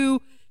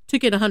 2,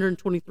 took in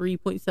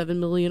 $123.7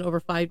 million over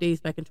 5 days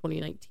back in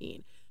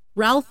 2019.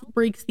 Ralph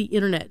Breaks the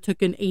Internet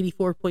took in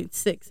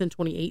 $84.6 in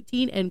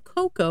 2018, and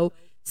Coco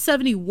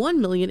 $71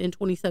 million in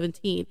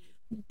 2017.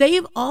 They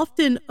have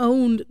often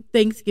owned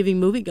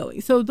Thanksgiving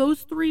moviegoing. So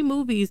those three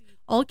movies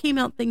all came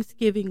out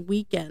Thanksgiving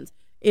weekends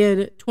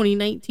in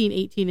 2019,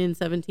 18, and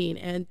 17,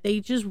 and they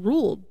just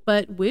ruled.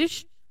 But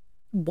Wish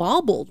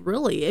wobbled,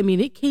 really. I mean,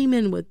 it came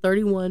in with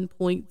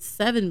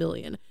 $31.7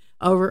 million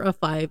over a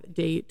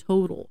 5-day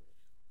total.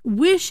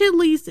 Wish at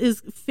least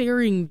is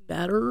faring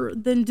better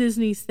than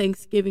Disney's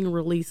Thanksgiving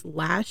release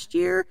last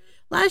year.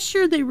 Last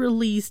year they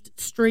released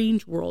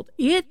Strange World.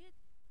 It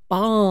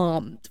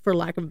bombed, for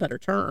lack of a better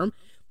term.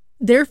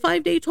 Their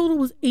 5-day total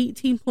was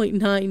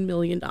 $18.9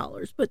 million,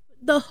 but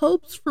the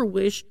hopes for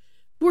Wish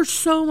were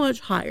so much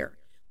higher.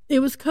 It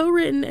was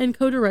co-written and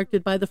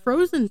co-directed by the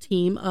Frozen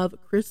team of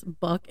Chris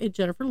Buck and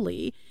Jennifer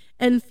Lee,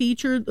 and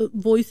featured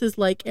voices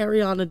like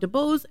Ariana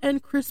DeBose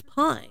and Chris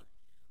Pine.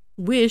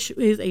 Wish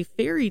is a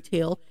fairy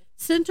tale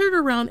centered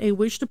around a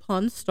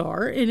wished-upon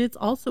star, and it's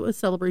also a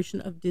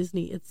celebration of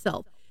Disney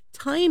itself.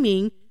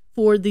 Timing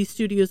for the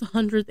studio's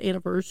 100th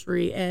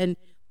anniversary, and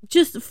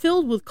just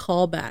filled with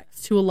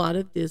callbacks to a lot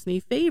of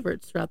Disney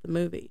favorites throughout the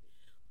movie.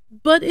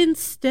 But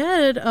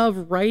instead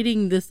of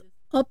writing this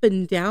up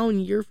and down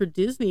year for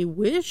Disney,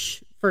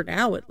 Wish, for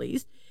now at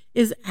least,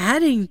 is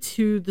adding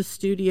to the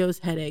studio's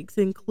headaches,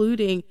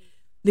 including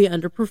the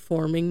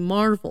underperforming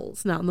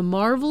Marvels. Now, the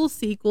Marvels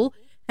sequel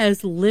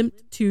has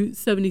limped to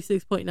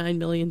 $76.9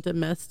 million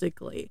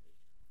domestically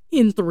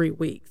in 3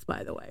 weeks,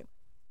 by the way.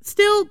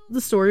 Still,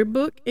 the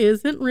storybook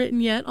isn't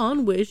written yet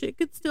on Wish. It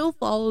could still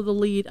follow the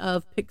lead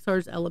of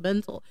Pixar's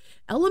Elemental.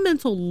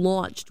 Elemental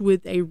launched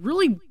with a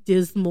really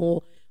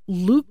dismal,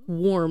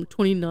 lukewarm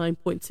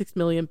 $29.6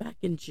 million back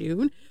in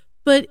June.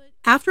 But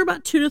after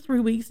about 2 to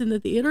 3 weeks in the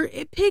theater,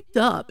 it picked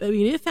up. I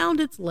mean, it found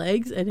its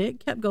legs and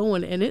it kept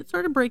going, and it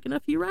started breaking a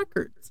few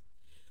records.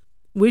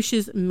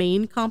 Wish's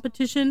main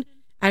competition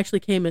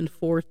actually came in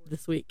 4th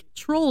this week.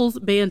 Trolls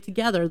Band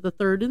Together, the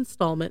 3rd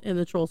installment in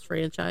the Trolls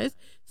franchise,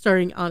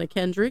 starring Anna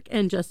Kendrick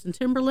and Justin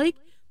Timberlake,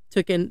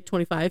 took in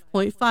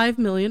 $25.5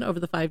 million over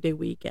the 5-day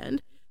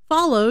weekend,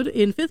 followed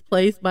in 5th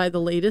place by the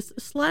latest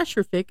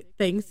slasher fic,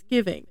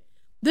 Thanksgiving.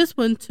 This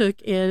one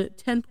took in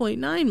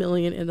 $10.9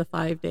 million in the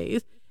 5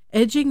 days,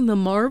 edging the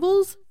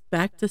Marvels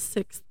back to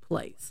 6th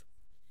place.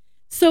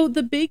 So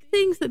the big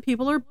things that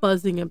people are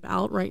buzzing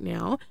about right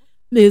now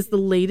is the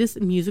latest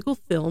musical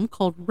film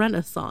called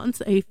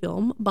Renaissance, a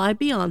film by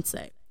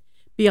Beyonce.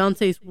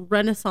 Beyonce's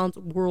Renaissance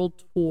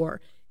World Tour.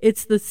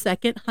 It's the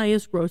second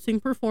highest grossing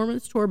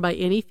performance tour by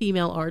any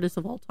female artist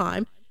of all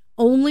time,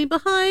 only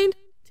behind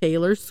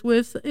Taylor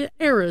Swift's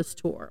Eras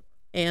Tour.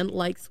 And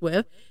like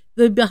Swift,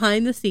 the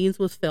behind the scenes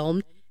was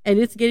filmed, and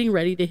it's getting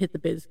ready to hit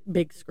the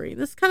big screen.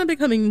 This is kind of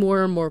becoming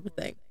more and more of a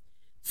thing.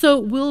 So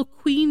will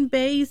Queen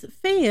Bey's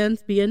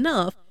fans be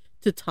enough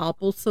to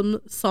topple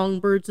some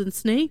songbirds and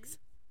snakes?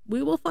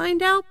 We will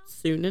find out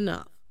soon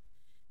enough.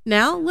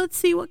 Now, let's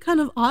see what kind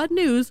of odd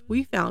news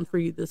we found for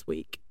you this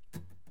week.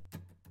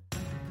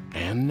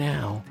 And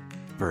now,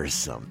 for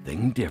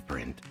something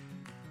different.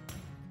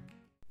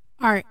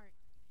 All right,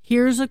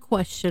 here's a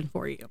question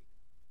for you.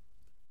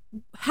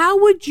 How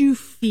would you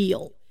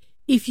feel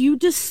if you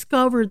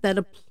discovered that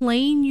a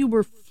plane you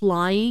were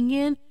flying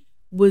in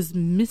was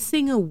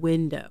missing a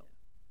window?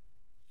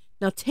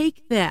 Now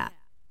take that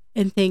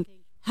and think,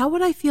 how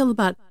would I feel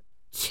about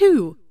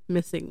 2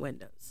 missing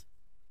windows?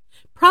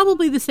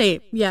 Probably the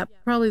same. Yeah,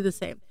 probably the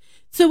same.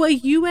 So a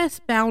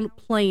U.S.-bound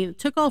plane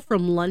took off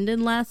from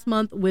London last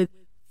month with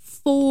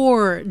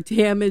 4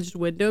 damaged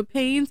window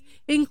panes,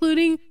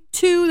 including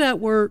 2 that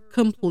were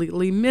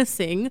completely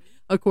missing,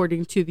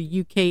 according to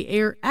the UK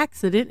air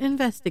accident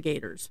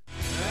investigators.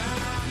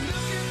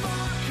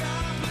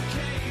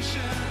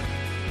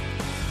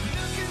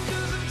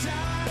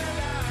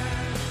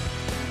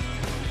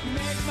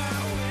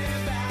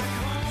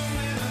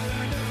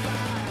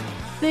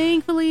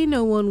 Thankfully,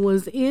 no one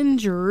was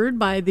injured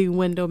by the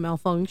window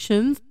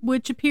malfunctions,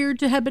 which appeared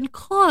to have been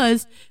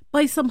caused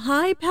by some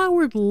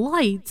high-powered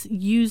lights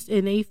used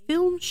in a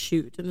film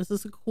shoot. And this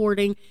is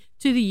according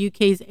to the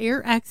UK's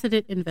Air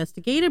Accident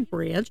Investigative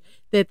Branch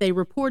that they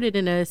reported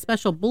in a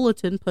special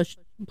bulletin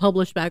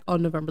published back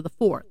on November the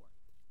 4th.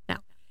 Now,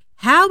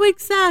 how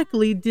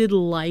exactly did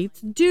lights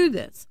do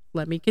this?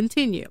 Let me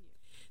continue.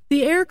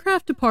 The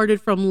aircraft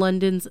departed from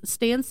London's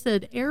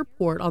Stansted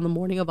Airport on the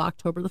morning of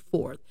October the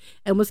 4th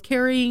and was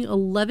carrying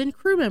 11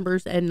 crew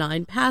members and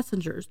 9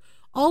 passengers,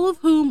 all of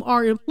whom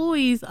are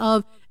employees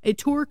of a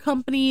tour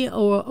company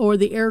or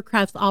the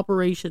aircraft's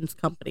operations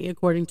company,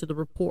 according to the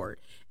report.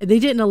 And they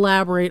didn't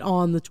elaborate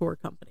on the tour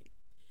company.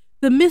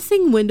 The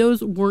missing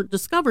windows weren't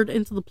discovered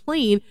until the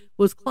plane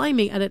was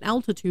climbing at an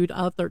altitude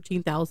of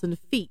 13,000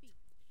 feet.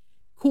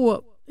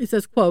 Quote, it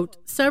says, quote,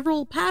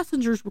 several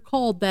passengers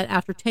recalled that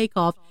after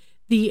takeoff,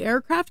 the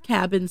aircraft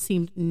cabin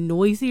seemed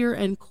noisier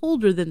and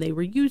colder than they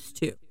were used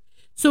to.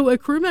 So a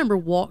crew member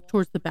walked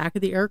towards the back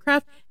of the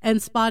aircraft and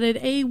spotted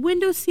a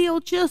window sill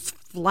just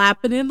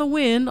flapping in the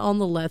wind on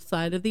the left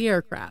side of the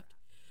aircraft.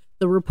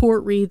 The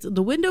report reads,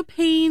 the window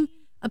pane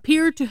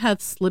appeared to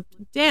have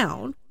slipped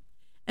down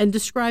and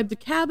described the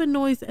cabin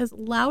noise as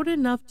loud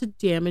enough to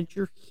damage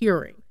your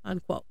hearing,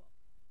 unquote.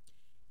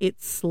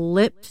 It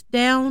slipped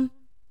down.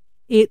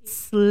 It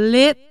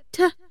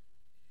slipped.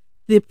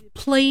 The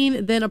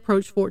plane then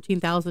approached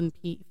 14,000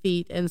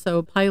 feet, and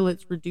so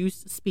pilots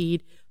reduced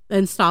speed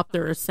and stopped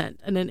their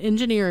ascent. And an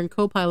engineer and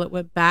co-pilot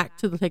went back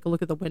to take a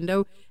look at the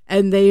window,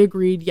 and they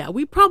agreed, yeah,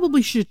 we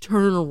probably should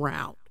turn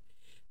around.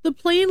 The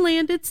plane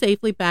landed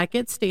safely back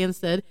at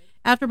Stansted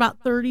after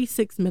about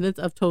 36 minutes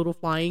of total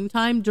flying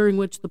time, during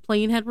which the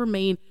plane had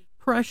remained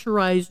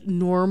pressurized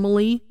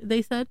normally,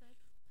 they said.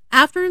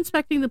 After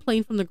inspecting the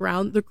plane from the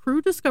ground, the crew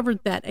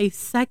discovered that a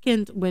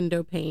second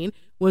window pane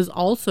was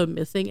also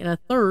missing and a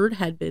third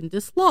had been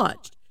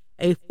dislodged.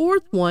 A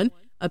fourth one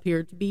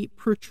appeared to be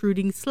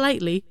protruding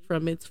slightly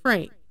from its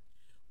frame.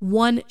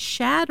 One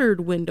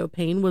shattered window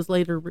pane was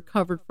later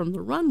recovered from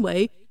the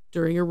runway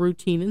during a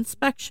routine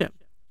inspection.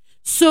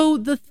 So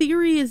the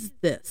theory is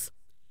this.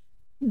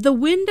 The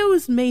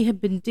windows may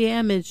have been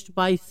damaged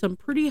by some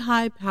pretty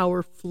high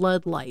power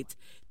floodlights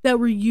that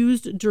were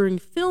used during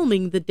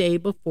filming the day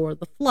before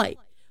the flight.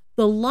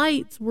 The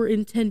lights were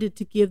intended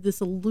to give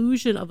this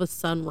illusion of a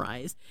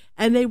sunrise,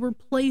 and they were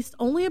placed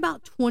only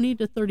about 20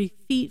 to 30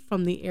 feet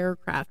from the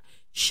aircraft,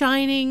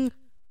 shining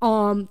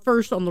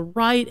first on the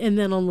right and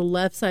then on the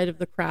left side of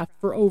the craft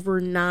for over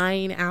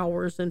 9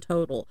 hours in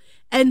total.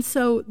 And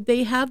so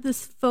they have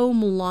this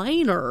foam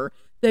liner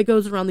that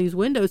goes around these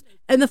windows,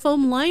 and the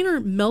foam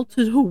liner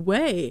melted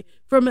away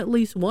from at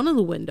least one of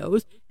the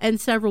windows, and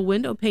several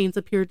window panes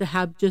appeared to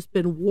have just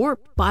been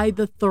warped by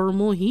the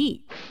thermal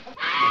heat.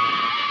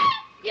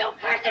 You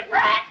cursed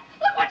brat!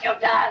 Look what you've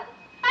done!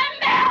 I'm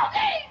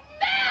melting!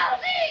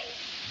 Melting!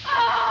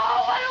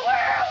 Oh, what a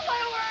world!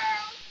 What a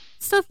world!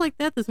 Stuff like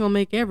that's going to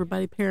make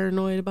everybody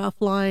paranoid about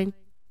flying.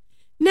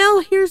 Now,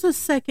 here's a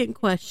second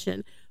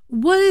question.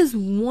 What is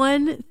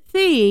one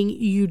thing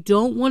you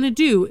don't want to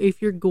do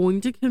if you're going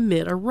to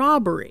commit a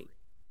robbery?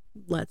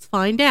 Let's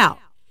find out.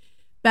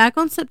 Back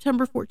on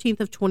September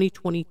 14th of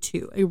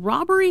 2022, a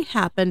robbery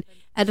happened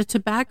at a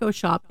tobacco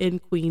shop in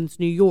Queens,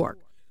 New York.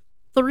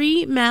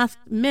 3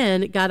 masked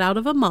men got out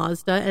of a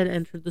Mazda and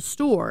entered the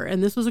store,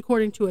 and this was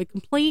according to a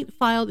complaint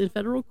filed in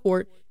federal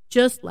court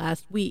just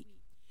last week.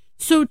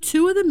 So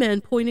 2 of the men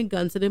pointed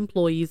guns at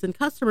employees and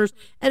customers,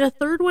 and a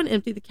third one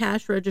emptied the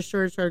cash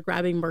register and started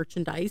grabbing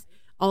merchandise,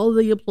 all of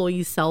the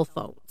employees' cell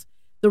phones.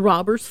 The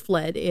robbers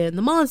fled in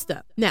the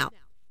Mazda. Now,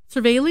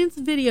 surveillance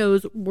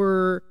videos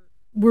were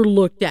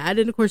looked at,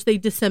 and of course they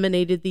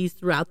disseminated these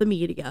throughout the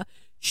media,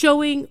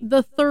 showing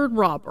the third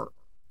robber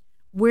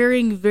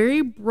wearing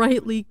very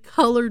brightly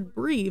colored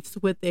briefs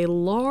with a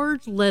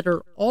large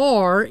letter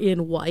R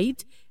in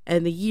white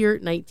and the year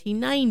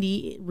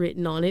 1990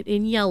 written on it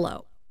in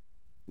yellow.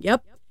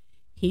 Yep,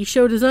 he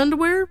showed his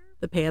underwear,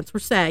 the pants were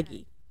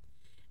saggy.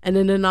 And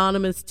an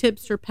anonymous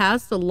tipster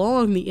passed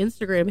along the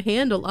Instagram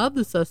handle of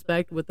the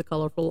suspect with the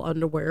colorful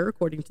underwear,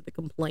 according to the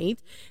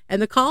complaint.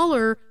 And the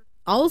caller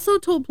also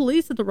told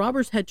police that the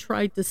robbers had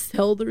tried to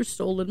sell their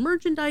stolen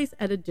merchandise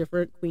at a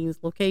different Queens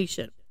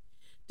location.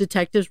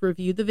 Detectives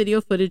reviewed the video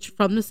footage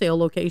from the sale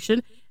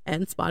location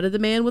and spotted the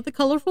man with the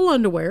colorful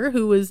underwear,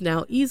 who is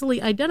now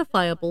easily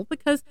identifiable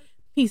because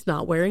he's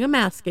not wearing a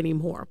mask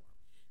anymore.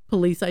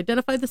 Police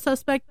identified the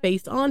suspect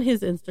based on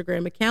his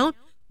Instagram account,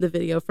 the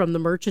video from the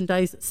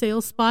merchandise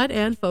sales spot,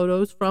 and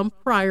photos from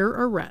prior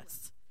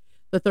arrests.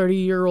 The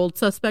 30-year-old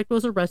suspect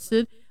was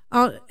arrested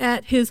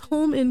at his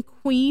home in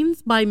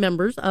Queens by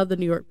members of the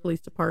New York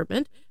Police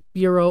Department,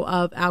 Bureau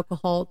of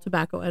Alcohol,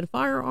 Tobacco, and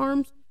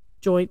Firearms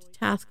Joint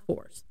Task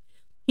Force.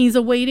 He's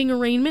awaiting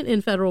arraignment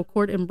in federal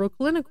court in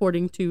Brooklyn,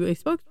 according to a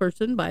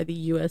spokesperson by the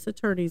U.S.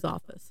 Attorney's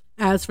Office.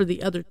 As for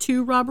the other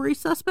 2 robbery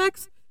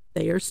suspects,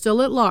 they are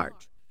still at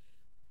large.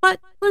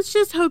 But let's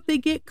just hope they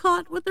get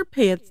caught with their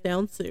pants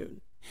down soon.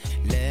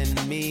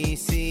 Let me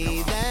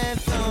see that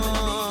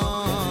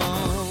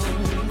thong.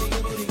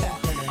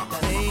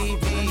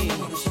 Baby,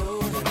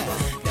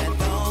 that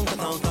thong,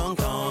 thong, thong,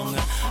 thong.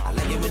 I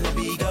like it when the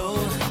beat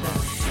goes.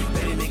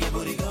 Baby, make your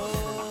booty go.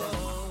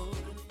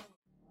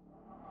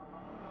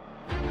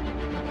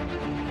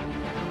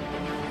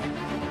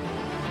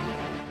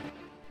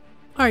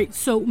 All right,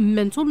 so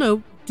mental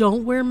note,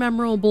 don't wear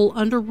memorable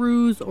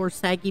underoos or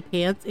saggy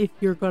pants if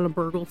you're going to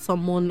burgle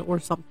someone or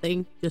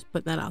something. Just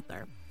put that out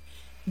there.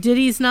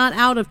 Diddy's not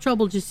out of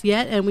trouble just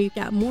yet, and we've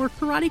got more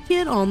Karate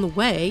Kid on the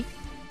way.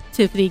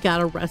 Tiffany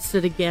got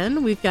arrested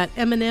again. We've got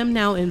Eminem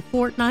now in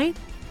Fortnite.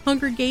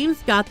 Hunger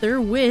Games got their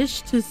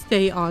wish to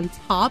stay on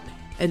top,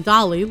 and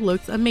Dolly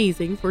looks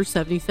amazing for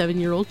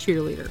 77-year-old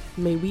cheerleader.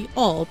 May we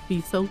all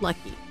be so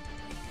lucky.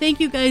 Thank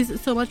you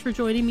guys so much for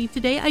joining me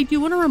today. I do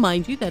want to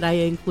remind you that I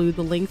include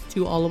the links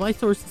to all of my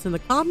sources in the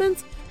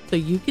comments so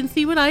you can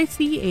see what I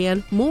see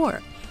and more.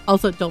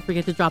 Also, don't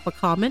forget to drop a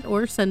comment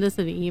or send us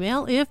an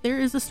email if there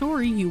is a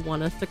story you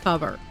want us to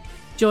cover.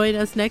 Join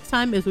us next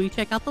time as we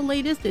check out the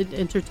latest in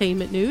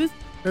entertainment news.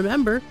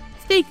 Remember,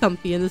 stay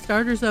comfy in the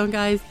starter zone,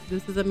 guys.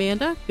 This is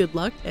Amanda. Good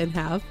luck and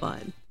have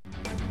fun.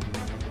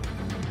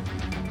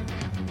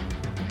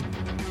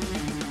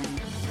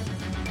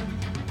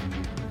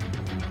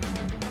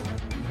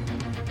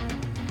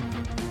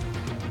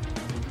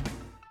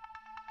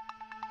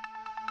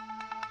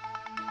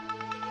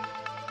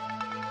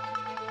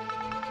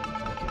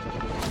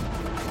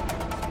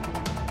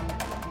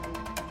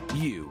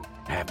 You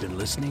have been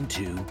listening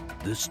to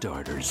The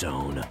Starter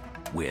Zone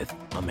with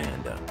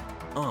Amanda.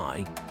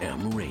 I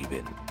am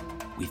Raven.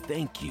 We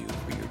thank you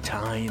for your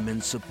time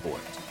and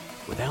support.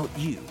 Without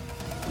you,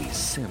 we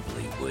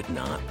simply would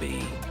not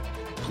be.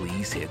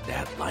 Please hit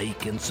that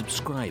like and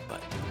subscribe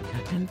button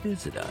and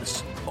visit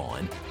us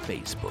on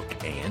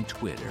Facebook and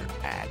Twitter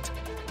at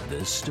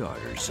The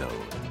Starter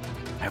Zone.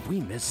 Have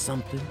we missed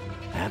something?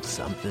 Have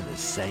something to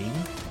say?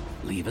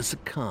 Leave us a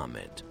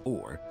comment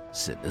or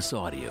send us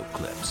audio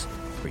clips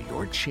for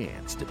your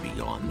chance to be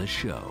on the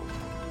show.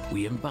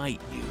 We invite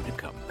you to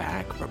come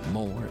back for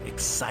more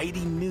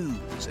exciting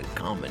news and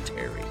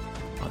commentary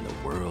on the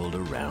world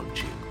around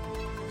you.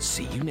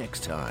 See you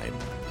next time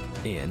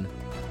in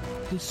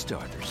The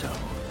Starter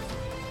Zone.